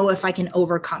don't know if I can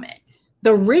overcome it.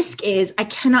 The risk is I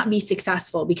cannot be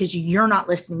successful because you're not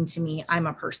listening to me. I'm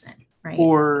a person, right?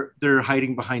 Or they're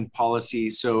hiding behind policy.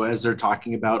 So as they're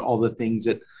talking about all the things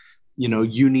that,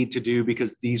 you need to do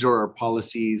because these are our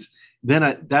policies,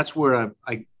 then that's where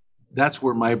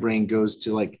my brain goes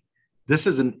to like, this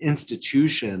is an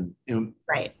institution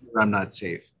right. where I'm not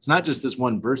safe. It's not just this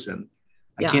one person.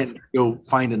 I can't go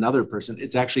find another person.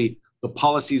 It's actually the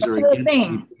policies are against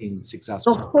me being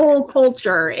successful. The whole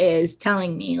culture is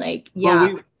telling me like,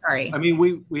 sorry. I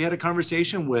mean, we had a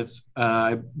conversation with,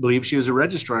 I believe she was a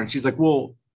registrar, and she's like,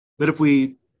 well, but if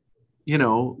we,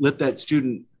 let that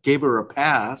student gave her a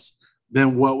pass,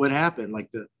 then what would happen? Like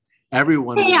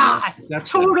everyone. Chaos,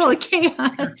 total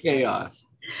chaos. Chaos.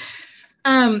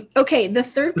 Okay. The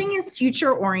third thing is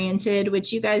future oriented,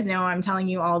 which you guys know I'm telling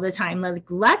you all the time. Like,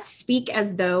 let's speak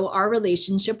as though our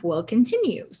relationship will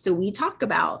continue. So we talk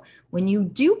about when you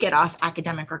do get off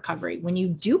academic recovery, when you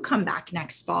do come back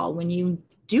next fall, when you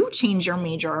do change your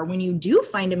major, or when you do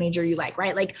find a major you like,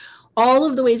 right? Like all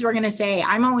of the ways we're going to say,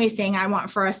 I'm always saying, I want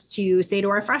for us to say to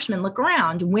our freshmen, look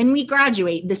around, when we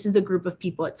graduate, this is the group of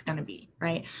people it's going to be,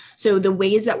 right? So the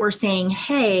ways that we're saying,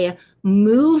 hey,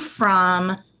 move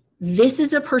from this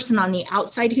is a person on the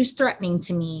outside who's threatening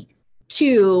to me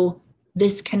to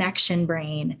this connection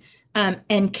brain.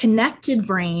 And connected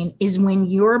brain is when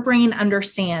your brain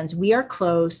understands we are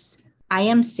close, I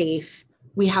am safe,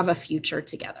 we have a future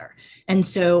together. And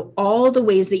so all the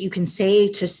ways that you can say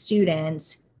to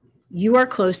students, you are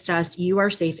close to us, you are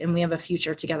safe, and we have a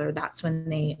future together, that's when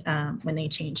they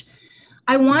change.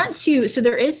 So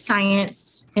there is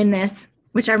science in this,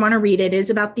 which I want to read. It is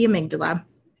about the amygdala.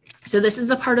 So this is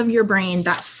the part of your brain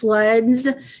that floods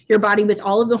your body with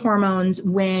all of the hormones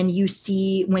when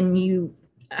you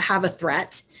have a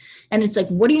threat. And it's like,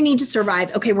 what do you need to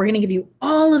survive? Okay, we're going to give you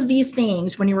all of these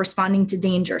things when you're responding to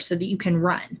danger so that you can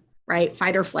run, right?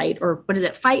 Fight or flight, or what is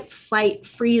it? Fight, flight,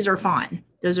 freeze, or fawn.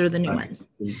 Those are the new ones.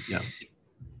 Yeah.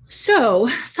 So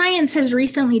science has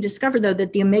recently discovered, though,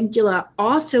 that the amygdala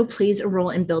also plays a role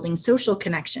in building social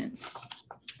connections.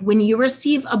 When you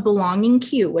receive a belonging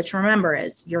cue, which remember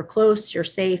is you're close, you're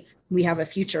safe, we have a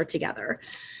future together,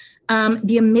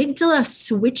 the amygdala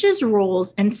switches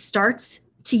roles and starts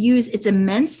to use its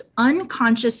immense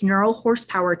unconscious neural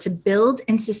horsepower to build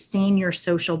and sustain your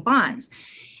social bonds.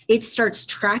 It starts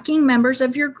tracking members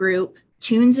of your group,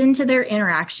 tunes into their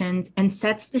interactions, and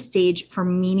sets the stage for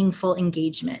meaningful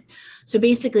engagement. So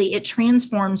basically, it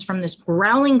transforms from this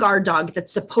growling guard dog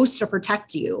that's supposed to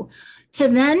protect you to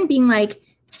then being like,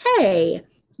 hey,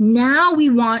 now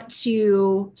we want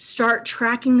to start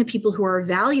tracking the people who are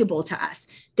valuable to us.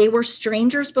 They were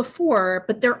strangers before,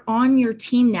 but they're on your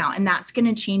team now, and that's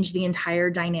going to change the entire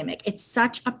dynamic. It's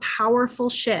such a powerful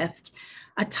shift,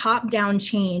 a top-down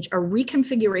change, a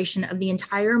reconfiguration of the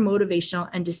entire motivational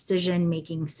and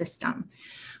decision-making system,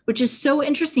 which is so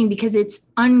interesting because it's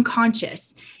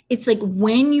unconscious. It's like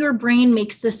when your brain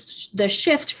makes the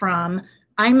shift from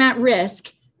I'm at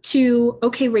risk to,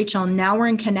 okay, Rachel, now we're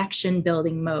in connection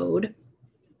building mode,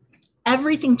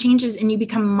 everything changes and you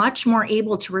become much more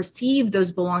able to receive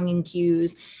those belonging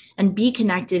cues and be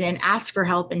connected and ask for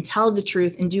help and tell the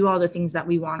truth and do all the things that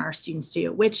we want our students to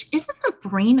do, which isn't the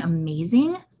brain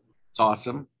amazing? It's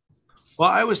awesome. Well,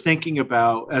 I was thinking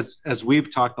about, as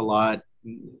we've talked a lot,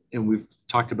 and we've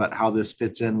talked about how this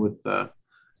fits in with the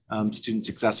student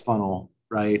success funnel,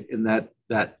 right? And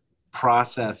that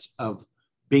process of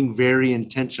being very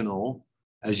intentional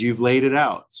as you've laid it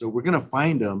out. So we're going to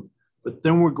find them, but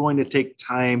then we're going to take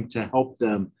time to help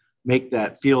them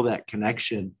feel that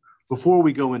connection before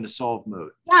we go into solve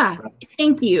mode. Yeah, right?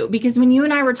 Thank you. Because when you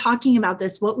and I were talking about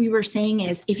this, what we were saying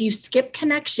is if you skip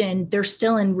connection, they're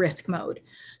still in risk mode.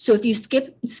 So if you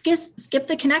skip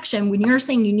the connection, when you're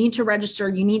saying you need to register,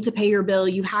 you need to pay your bill,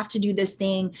 you have to do this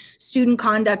thing, student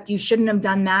conduct, you shouldn't have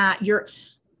done that.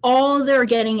 All they're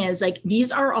getting is like,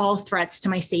 these are all threats to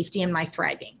my safety and my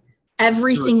thriving.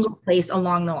 Every single place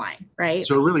along the line, right?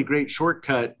 So a really great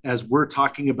shortcut as we're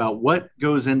talking about what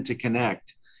goes into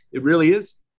Connect. It really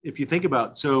is, if you think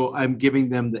about, so I'm giving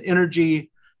them the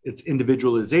energy, it's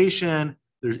individualization,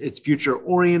 it's future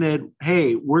oriented.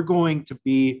 Hey, we're going to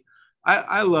be,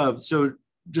 I love, so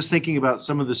just thinking about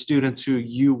some of the students who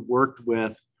you worked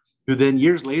with, who then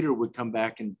years later would come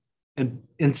back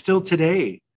and still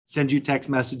today send you text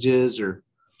messages or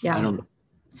I don't know,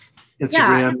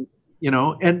 Instagram,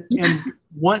 and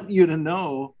want you to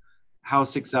know how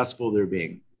successful they're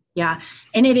being. Yeah.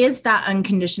 And it is that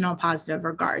unconditional positive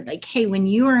regard. Like, hey, when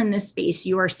you are in this space,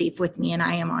 you are safe with me and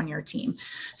I am on your team.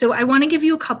 So I want to give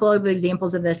you a couple of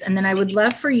examples of this. And then I would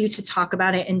love for you to talk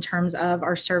about it in terms of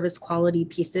our service quality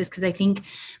pieces, because I think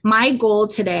my goal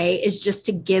today is just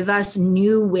to give us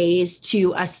new ways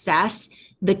to assess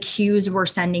the cues we're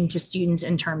sending to students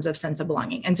in terms of sense of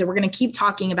belonging. And so we're going to keep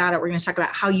talking about it. We're going to talk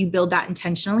about how you build that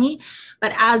intentionally.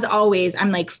 But as always,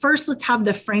 I'm like, first, let's have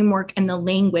the framework and the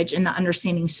language and the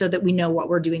understanding so that we know what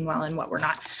we're doing well and what we're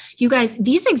not. You guys,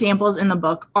 these examples in the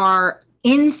book are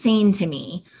insane to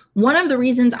me. One of the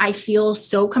reasons I feel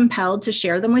so compelled to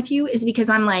share them with you is because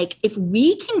I'm like, if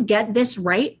we can get this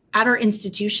right at our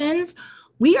institutions,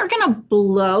 we are going to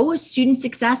blow student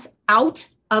success out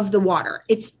of the water.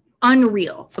 It's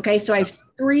unreal. Okay. So I have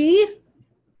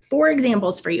 4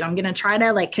 examples for you. I'm going to try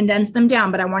to condense them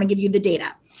down, but I want to give you the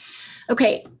data.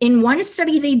 Okay. In one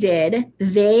study they did,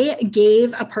 they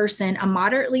gave a person a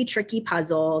moderately tricky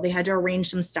puzzle. They had to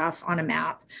arrange some stuff on a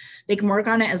map. They can work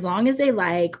on it as long as they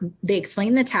like. They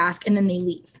explain the task and then they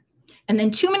leave. And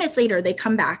then 2 minutes later, they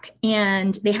come back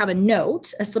and they have a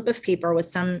note, a slip of paper with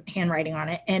some handwriting on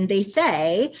it. And they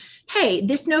say, hey,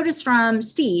 this note is from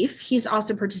Steve. He's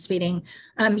also participating.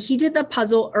 He did the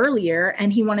puzzle earlier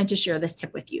and he wanted to share this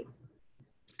tip with you.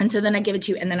 And so then I give it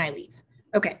to you and then I leave.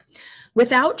 Okay.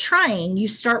 Without trying, you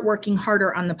start working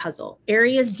harder on the puzzle.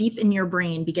 Areas deep in your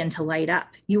brain begin to light up.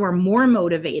 You are more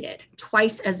motivated,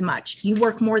 twice as much. You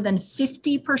work more than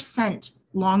 50%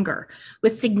 longer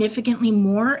with significantly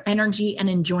more energy and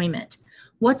enjoyment.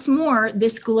 What's more,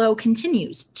 this glow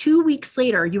continues. 2 weeks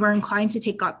later, you are inclined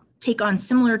to take on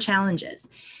similar challenges.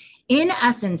 In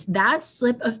essence, that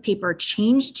slip of paper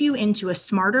changed you into a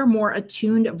smarter, more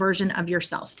attuned version of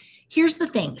yourself. Here's the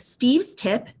thing, Steve's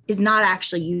tip is not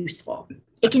actually useful.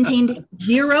 It contained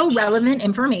zero relevant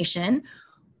information.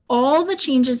 All the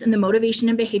changes in the motivation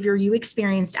and behavior you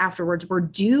experienced afterwards were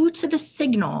due to the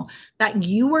signal that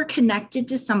you were connected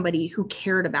to somebody who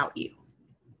cared about you.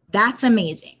 That's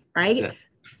amazing, right?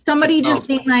 Somebody just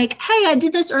being like, hey, I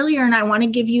did this earlier and I want to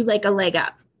give you like a leg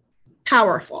up.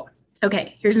 Powerful.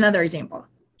 Okay, here's another example.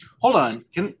 Hold on.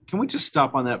 Can we just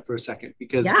stop on that for a second?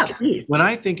 Because please. When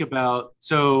I think about,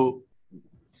 so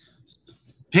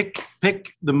pick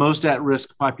the most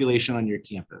at-risk population on your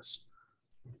campus.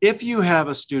 If you have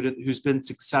a student who's been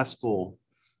successful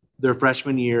their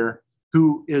freshman year,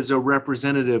 who is a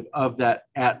representative of that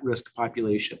at-risk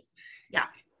population,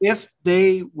 if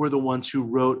they were the ones who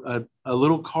wrote a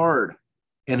little card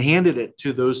and handed it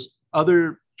to those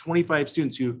other 25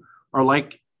 students who are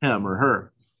like him or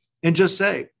her, and just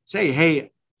say,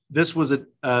 hey, this was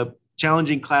a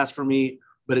challenging class for me,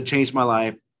 but it changed my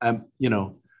life. I've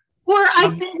been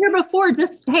here before.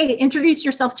 Just, hey, introduce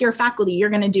yourself to your faculty. You're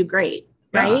going to do great,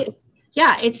 right?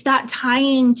 Yeah, it's that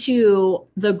tying to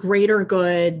the greater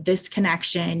good, this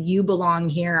connection, you belong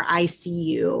here, I see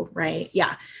you, right?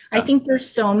 Yeah, I think there's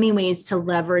so many ways to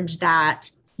leverage that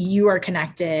you are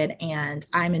connected and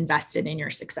I'm invested in your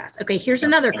success. Okay, here's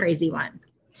another crazy one.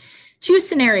 2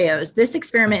 scenarios. This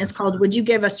experiment is called, would you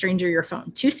give a stranger your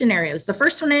phone? 2 scenarios. The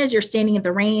first one is you're standing in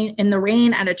the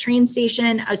rain at a train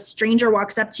station. A stranger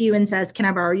walks up to you and says, can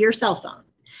I borrow your cell phone?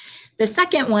 The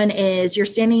second one is you're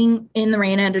standing in the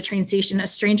rain at a train station. A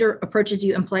stranger approaches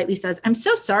you and politely says, I'm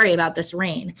so sorry about this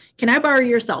rain. Can I borrow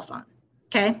your cell phone?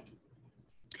 Okay.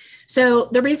 So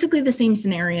they're basically the same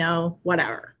scenario,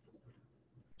 whatever.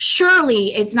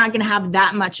 Surely it's not going to have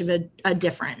that much of a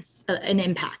difference, an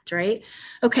impact, right?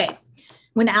 Okay.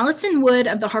 When Allison Wood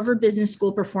of the Harvard Business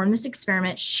School performed this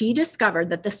experiment, she discovered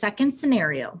that the second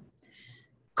scenario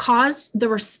caused the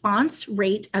response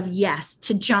rate of yes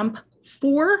to jump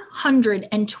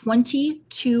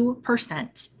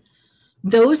 422%.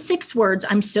 Those 6 words,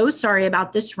 I'm so sorry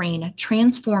about this rain,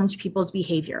 transformed people's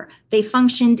behavior. They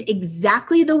functioned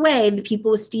exactly the way the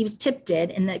people with Steve's tip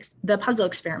did in the puzzle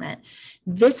experiment.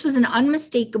 This was an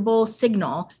unmistakable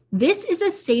signal. This is a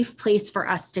safe place for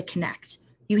us to connect.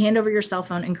 You hand over your cell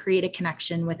phone and create a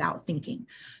connection without thinking.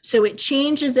 So it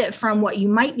changes it from what you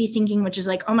might be thinking, which is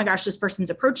like, oh my gosh, this person's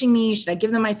approaching me. Should I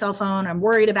give them my cell phone? I'm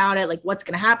worried about it. Like, what's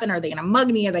going to happen? Are they going to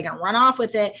mug me? Are they going to run off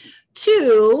with it?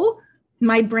 To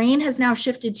my brain has now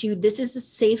shifted to, this is a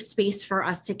safe space for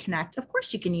us to connect. Of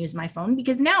course you can use my phone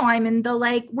because now I'm in the,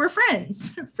 like, we're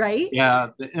friends, right?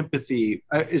 Yeah. The empathy,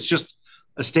 it's just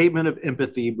a statement of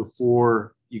empathy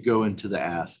before you go into the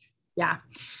ask. Yeah.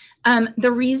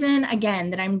 The reason,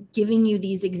 again, that I'm giving you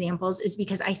these examples is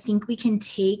because I think we can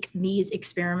take these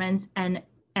experiments and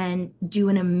do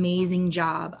an amazing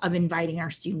job of inviting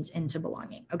our students into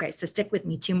belonging. Okay, so stick with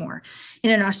me, 2 more. In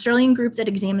an Australian group that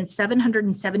examined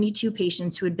 772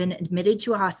 patients who had been admitted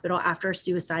to a hospital after a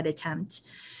suicide attempt,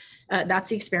 that's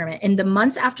the experiment. In the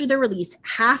months after their release,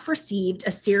 half received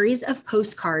a series of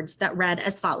postcards that read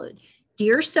as followed.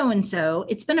 Dear so-and-so,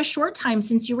 it's been a short time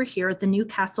since you were here at the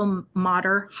Newcastle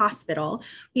Mater Hospital.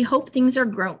 We hope things are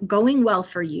going well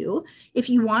for you. If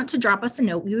you want to drop us a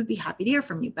note, we would be happy to hear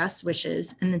from you. Best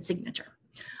wishes, and then signature.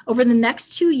 Over the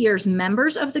next 2 years,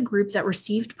 members of the group that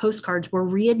received postcards were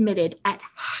readmitted at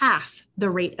half the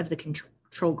rate of the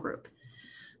control group.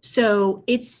 So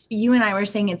it's, you and I were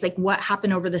saying, it's like what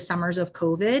happened over the summers of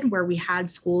COVID, where we had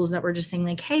schools that were just saying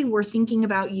like, hey, we're thinking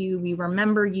about you. We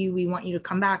remember you. We want you to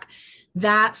come back.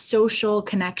 That social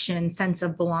connection, sense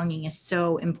of belonging is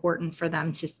so important for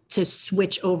them to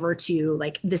switch over to,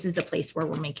 like, this is a place where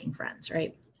we're making friends,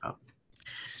 right? Oh.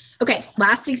 Okay,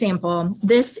 last example.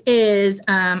 This is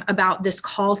about this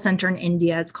call center in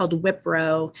India. It's called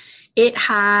Wipro. It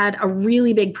had a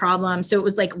really big problem. So it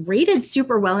was like rated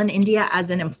super well in India as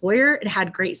an employer. It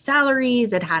had great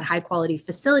salaries. It had high quality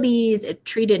facilities. It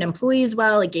treated employees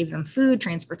well. It gave them food,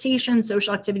 transportation,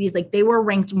 social activities. Like, they were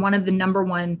ranked one of the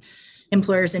 #1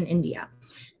 employers in India.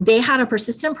 They had a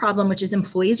persistent problem, which is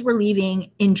employees were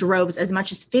leaving in droves as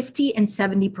much as 50 and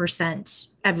 70%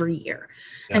 every year.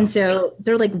 Yeah. And so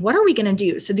they're like, what are we going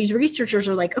to do? So these researchers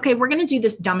are like, okay, we're going to do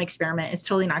this dumb experiment. It's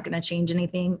totally not going to change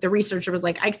anything. The researcher was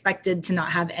like, I expected to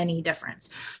not have any difference.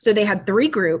 So they had 3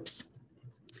 groups.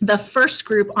 The first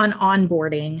group on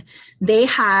onboarding, they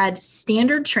had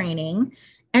standard training.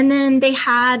 And then they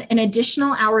had an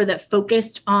additional hour that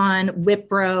focused on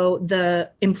Wipro,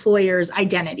 the employer's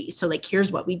identity. So like,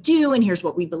 here's what we do, and here's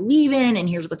what we believe in, and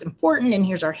here's what's important, and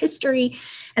here's our history.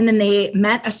 And then they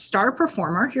met a star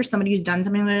performer. Here's somebody who's done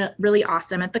something really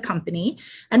awesome at the company.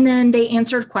 And then they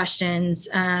answered questions.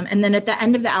 And then at the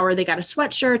end of the hour, they got a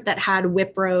sweatshirt that had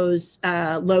Wipro's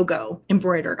logo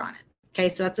embroidered on it. Okay,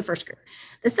 so that's the first group.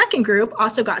 The second group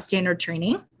also got standard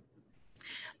training,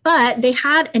 but they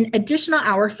had an additional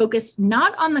hour focused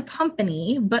not on the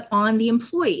company, but on the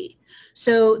employee.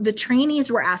 So the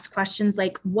trainees were asked questions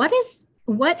like, what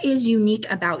is unique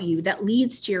about you that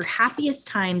leads to your happiest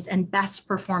times and best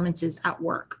performances at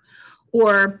work?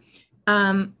 Or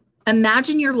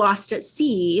imagine you're lost at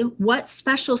sea. What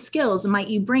special skills might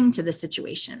you bring to the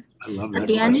situation? I love that at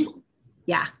the question. end,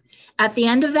 yeah. At the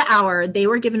end of the hour, they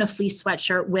were given a fleece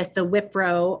sweatshirt with the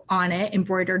Wipro on it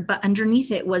embroidered, but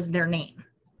underneath it was their name.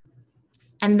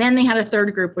 And then they had a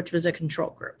third group, which was a control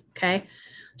group. Okay.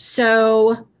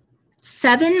 So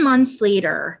 7 months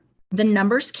later, the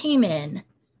numbers came in.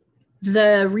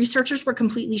 The researchers were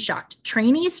completely shocked.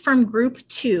 Trainees from group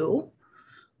 2,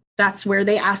 that's where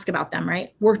they ask about them,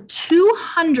 right, were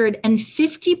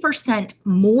 250%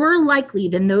 more likely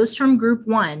than those from group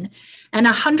 1 and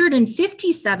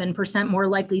 157% more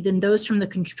likely than those from the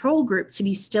control group to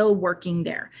be still working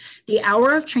there. The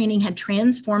hour of training had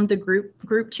transformed the group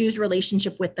 2's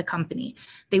relationship with the company.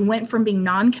 They went from being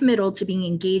non-committal to being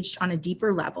engaged on a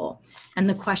deeper level. And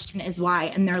the question is why?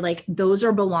 And they're like, those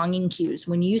are belonging cues.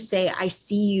 When you say, I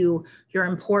see you, you're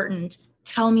important,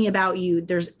 tell me about you.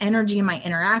 There's energy in my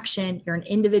interaction. You're an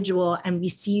individual and we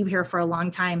see you here for a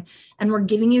long time. And we're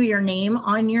giving you your name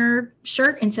on your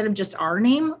shirt instead of just our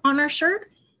name on our shirt.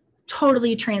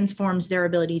 Totally transforms their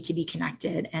ability to be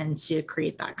connected and to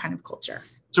create that kind of culture.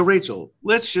 So Rachel,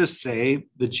 let's just say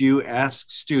that you ask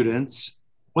students,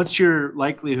 what's your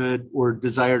likelihood or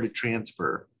desire to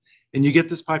transfer? And you get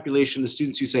this population of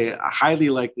students who say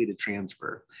highly likely to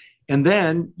transfer. And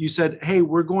then you said, hey,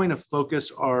 we're going to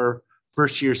focus our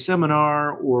first year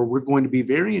seminar, or we're going to be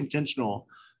very intentional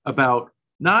about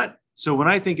not. So when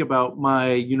I think about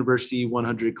my University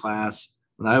 100 class,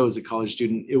 when I was a college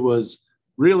student, it was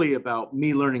really about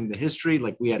me learning the history.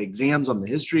 Like we had exams on the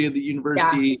history of the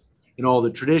university and all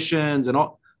the traditions and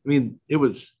all. I mean, it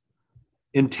was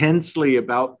intensely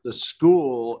about the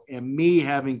school and me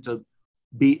having to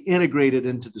be integrated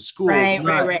into the school,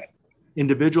 right.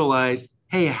 Individualized.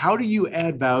 Hey, how do you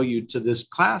add value to this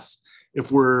class? If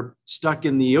we're stuck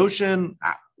in the ocean,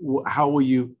 how will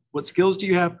you, what skills do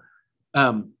you have?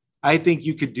 I think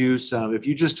you could do some, if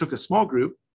you just took a small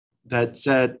group that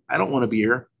said, I don't want to be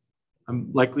here,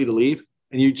 I'm likely to leave.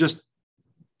 And you just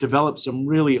develop some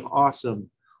really awesome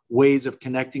ways of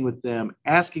connecting with them,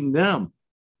 asking them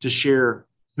to share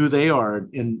who they are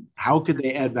and how could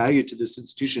they add value to this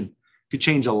institution, could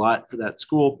change a lot for that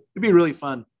school. It'd be really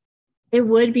fun. It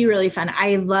would be really fun.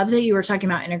 I love that you were talking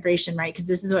about integration, right? Because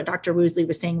this is what Dr. Woosley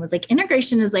was saying, was like,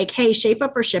 integration is like, hey, shape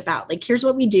up or ship out. Like, here's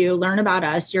what we do, learn about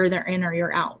us, you're either in or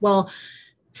you're out. Well,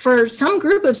 for some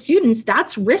group of students,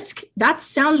 that's risk. That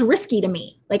sounds risky to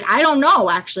me. Like, I don't know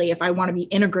actually if I want to be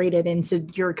integrated into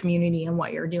your community and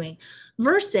what you're doing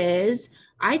versus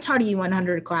I taught a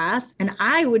U100 class and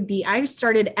I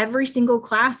started every single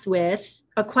class with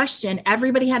a question.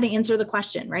 Everybody had to answer the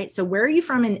question, right? So where are you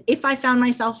from? And if I found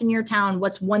myself in your town,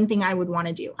 what's one thing I would want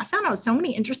to do? I found out so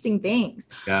many interesting things.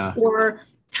 Yeah. Or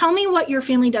tell me what your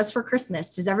family does for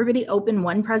Christmas. Does everybody open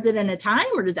one present at a time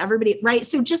or does everybody, right?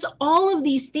 So just all of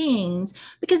these things,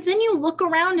 because then you look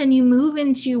around and you move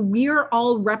into, we're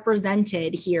all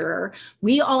represented here.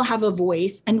 We all have a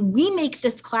voice and we make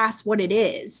this class what it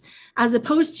is, as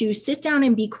opposed to sit down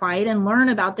and be quiet and learn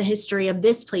about the history of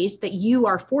this place that you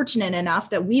are fortunate enough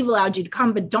that we've allowed you to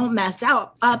come, but don't mess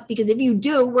up because if you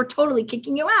do, we're totally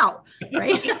kicking you out,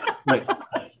 right? Right.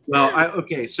 Well,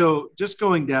 okay. So just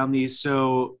going down these.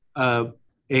 So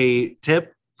a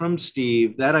tip from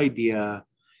Steve, that idea,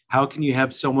 how can you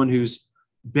have someone who's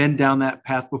been down that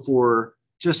path before,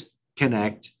 just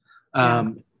connect,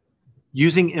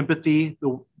 using empathy,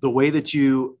 the way that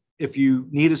if you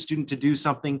need a student to do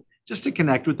something, just to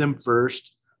connect with them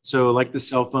first. So like the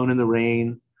cell phone in the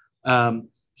rain,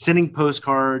 sending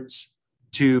postcards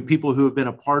to people who have been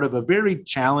a part of a very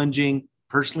challenging,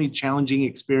 personally challenging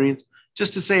experience,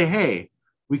 just to say, hey,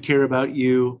 we care about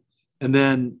you. And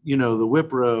then, the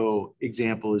Wipro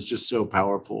example is just so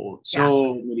powerful,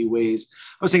 so many ways.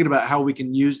 I was thinking about how we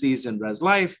can use these in Res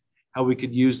Life, how we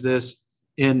could use this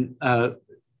in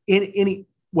any,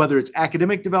 whether it's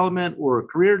academic development or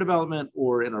career development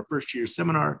or in our first year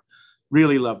seminar.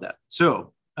 Really love that.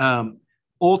 So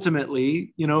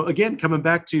ultimately, again, coming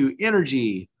back to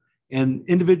energy and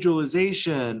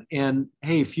individualization and,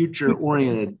 hey, future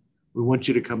oriented, we want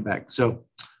you to come back. So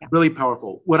really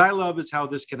powerful. What I love is how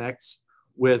this connects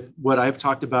with what I've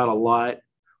talked about a lot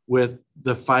with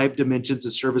the 5 dimensions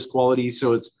of service quality.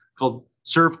 So it's called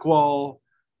ServQual.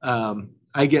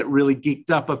 I get really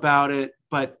geeked up about it,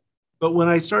 but when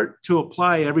I start to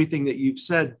apply everything that you've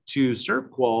said to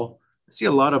ServQual, see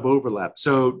a lot of overlap.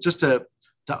 So just to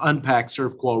unpack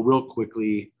ServQual real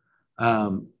quickly,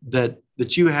 that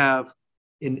you have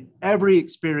in every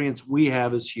experience we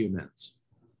have as humans,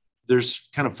 there's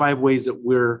kind of 5 ways that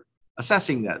we're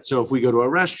assessing that. So if we go to a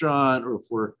restaurant or if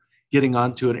we're getting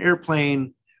onto an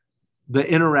airplane, the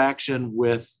interaction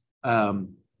with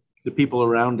the people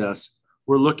around us,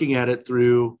 we're looking at it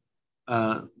through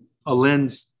a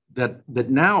lens that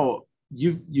now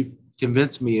you've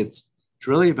convinced me it's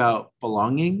really about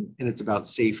belonging and it's about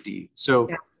safety. So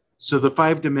so the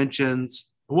 5 dimensions,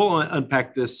 we'll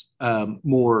unpack this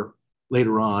more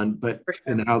later on, but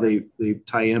and how they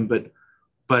tie in.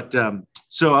 But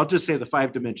so I'll just say the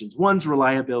 5 dimensions. One's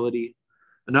reliability,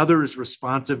 another is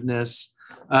responsiveness.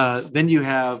 Then you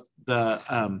have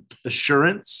the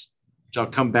assurance, which I'll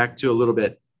come back to a little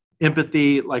bit.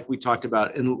 Empathy, like we talked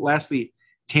about, and lastly,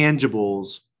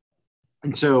 tangibles.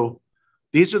 And so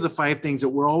these are the 5 things that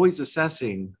we're always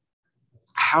assessing.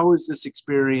 How is this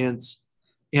experience?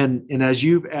 And as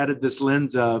you've added this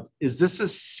lens of, is this a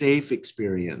safe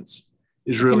experience?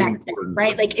 Is really important,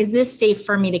 right? Like, is this safe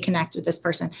for me to connect with this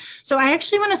person? So I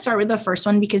actually want to start with the first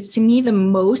one, because to me, the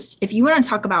most, if you want to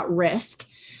talk about risk,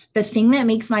 the thing that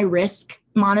makes my risk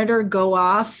monitor go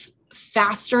off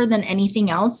faster than anything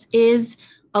else is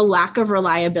a lack of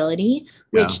reliability,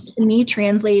 which to me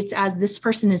translates as this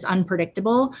person is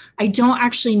unpredictable. I don't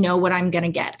actually know what I'm going to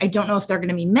get. I don't know if they're going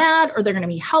to be mad or they're going to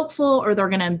be helpful or they're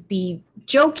going to be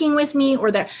joking with me,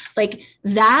 or they're like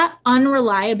that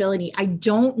unreliability. I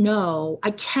don't know.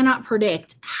 I cannot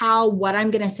predict how what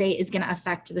I'm going to say is going to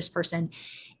affect this person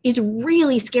is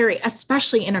really scary,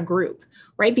 especially in a group,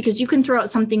 right? Because you can throw out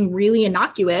something really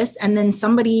innocuous and then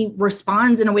somebody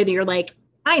responds in a way that you're like,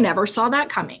 I never saw that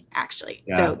coming, actually.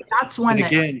 So that's one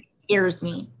that scares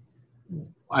me.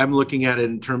 I'm looking at it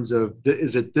in terms of,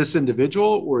 is it this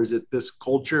individual or is it this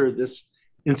culture, this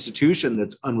institution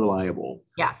that's unreliable?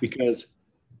 Yeah. Because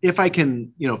if I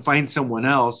can, find someone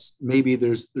else, maybe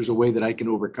there's a way that I can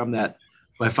overcome that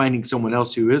by finding someone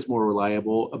else who is more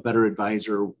reliable, a better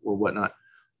advisor or whatnot.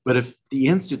 But if the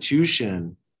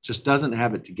institution just doesn't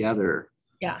have it together,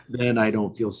 then I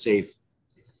don't feel safe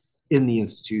in the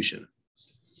institution.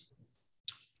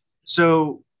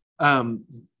 So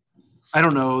I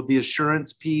don't know, the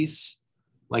assurance piece,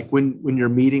 like when you're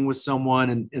meeting with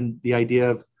someone and the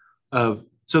idea of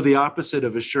so the opposite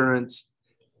of assurance,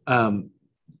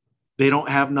 they don't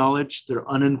have knowledge, they're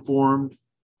uninformed,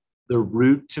 they're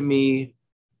rude to me,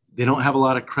 they don't have a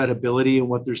lot of credibility in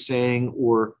what they're saying,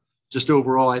 or just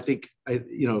overall, I think,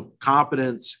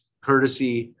 competence,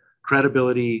 courtesy,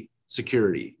 credibility,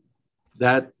 security,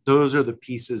 those are the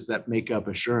pieces that make up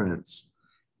assurance.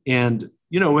 And,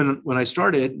 when I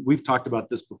started, we've talked about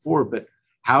this before, but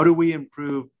how do we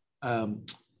improve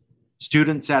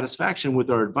student satisfaction with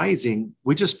our advising?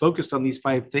 We just focused on these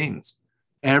 5 things.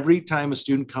 Every time a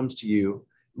student comes to you,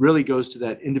 really goes to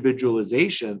that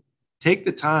individualization. Take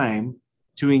the time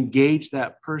to engage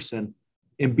that person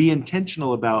and be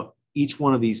intentional about each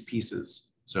one of these pieces.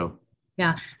 So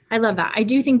yeah, I love that. I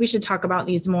do think we should talk about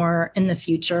these more in the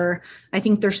future. I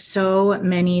think there's so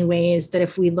many ways that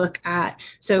if we look at,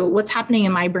 so what's happening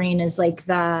in my brain is like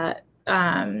the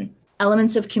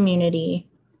elements of community,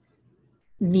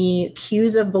 the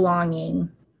cues of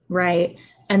belonging, right?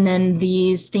 And then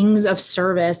these things of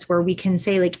service where we can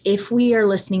say, like, if we are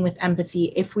listening with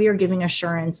empathy, if we are giving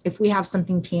assurance, if we have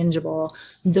something tangible,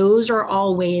 those are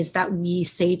all ways that we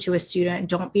say to a student,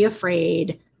 don't be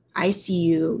afraid. I see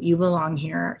you, you belong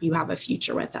here, you have a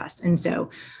future with us. And so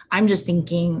I'm just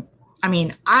thinking,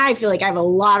 I feel like I have a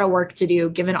lot of work to do,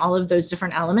 given all of those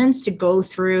different elements, to go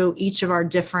through each of our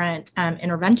different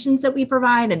interventions that we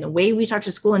provide and the way we talk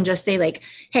to school and just say, like,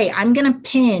 hey, I'm going to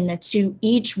pin to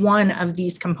each one of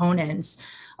these components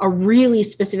a really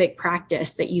specific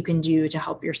practice that you can do to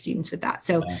help your students with that.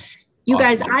 So you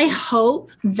guys, I hope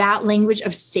that language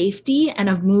of safety and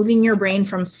of moving your brain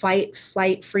from fight,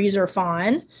 flight, freeze, or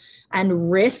fawn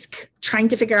and risk, trying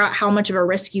to figure out how much of a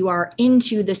risk you are,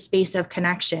 into the space of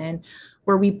connection,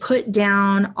 where we put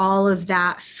down all of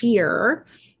that fear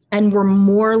and we're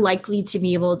more likely to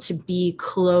be able to be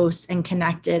close and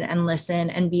connected and listen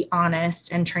and be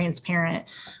honest and transparent.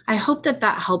 I hope that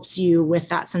helps you with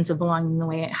that sense of belonging the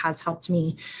way it has helped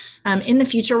me. In the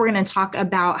future, we're going to talk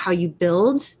about how you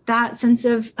build that sense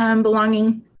of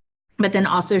belonging, but then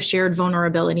also shared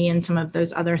vulnerability and some of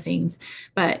those other things.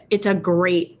 But it's a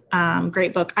great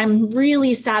book. I'm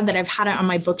really sad that I've had it on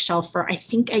my bookshelf for, I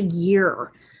think, a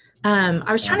year. I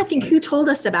was trying to think who told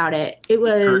us about it. It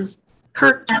was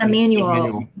Kurt and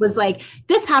Emmanuel was like,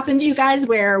 this happens, you guys,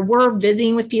 where we're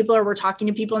visiting with people or we're talking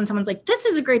to people and someone's like, this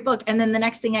is a great book. And then the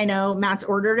next thing I know, Matt's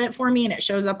ordered it for me and it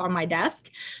shows up on my desk.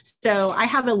 So I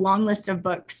have a long list of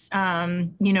books,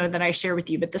 that I share with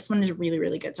you, but this one is really,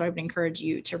 really good. So I would encourage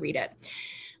you to read it.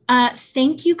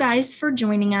 Thank you guys for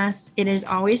joining us. It is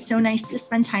always so nice to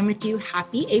spend time with you.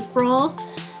 Happy April.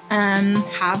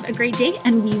 Have a great day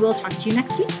and we will talk to you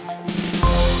next week.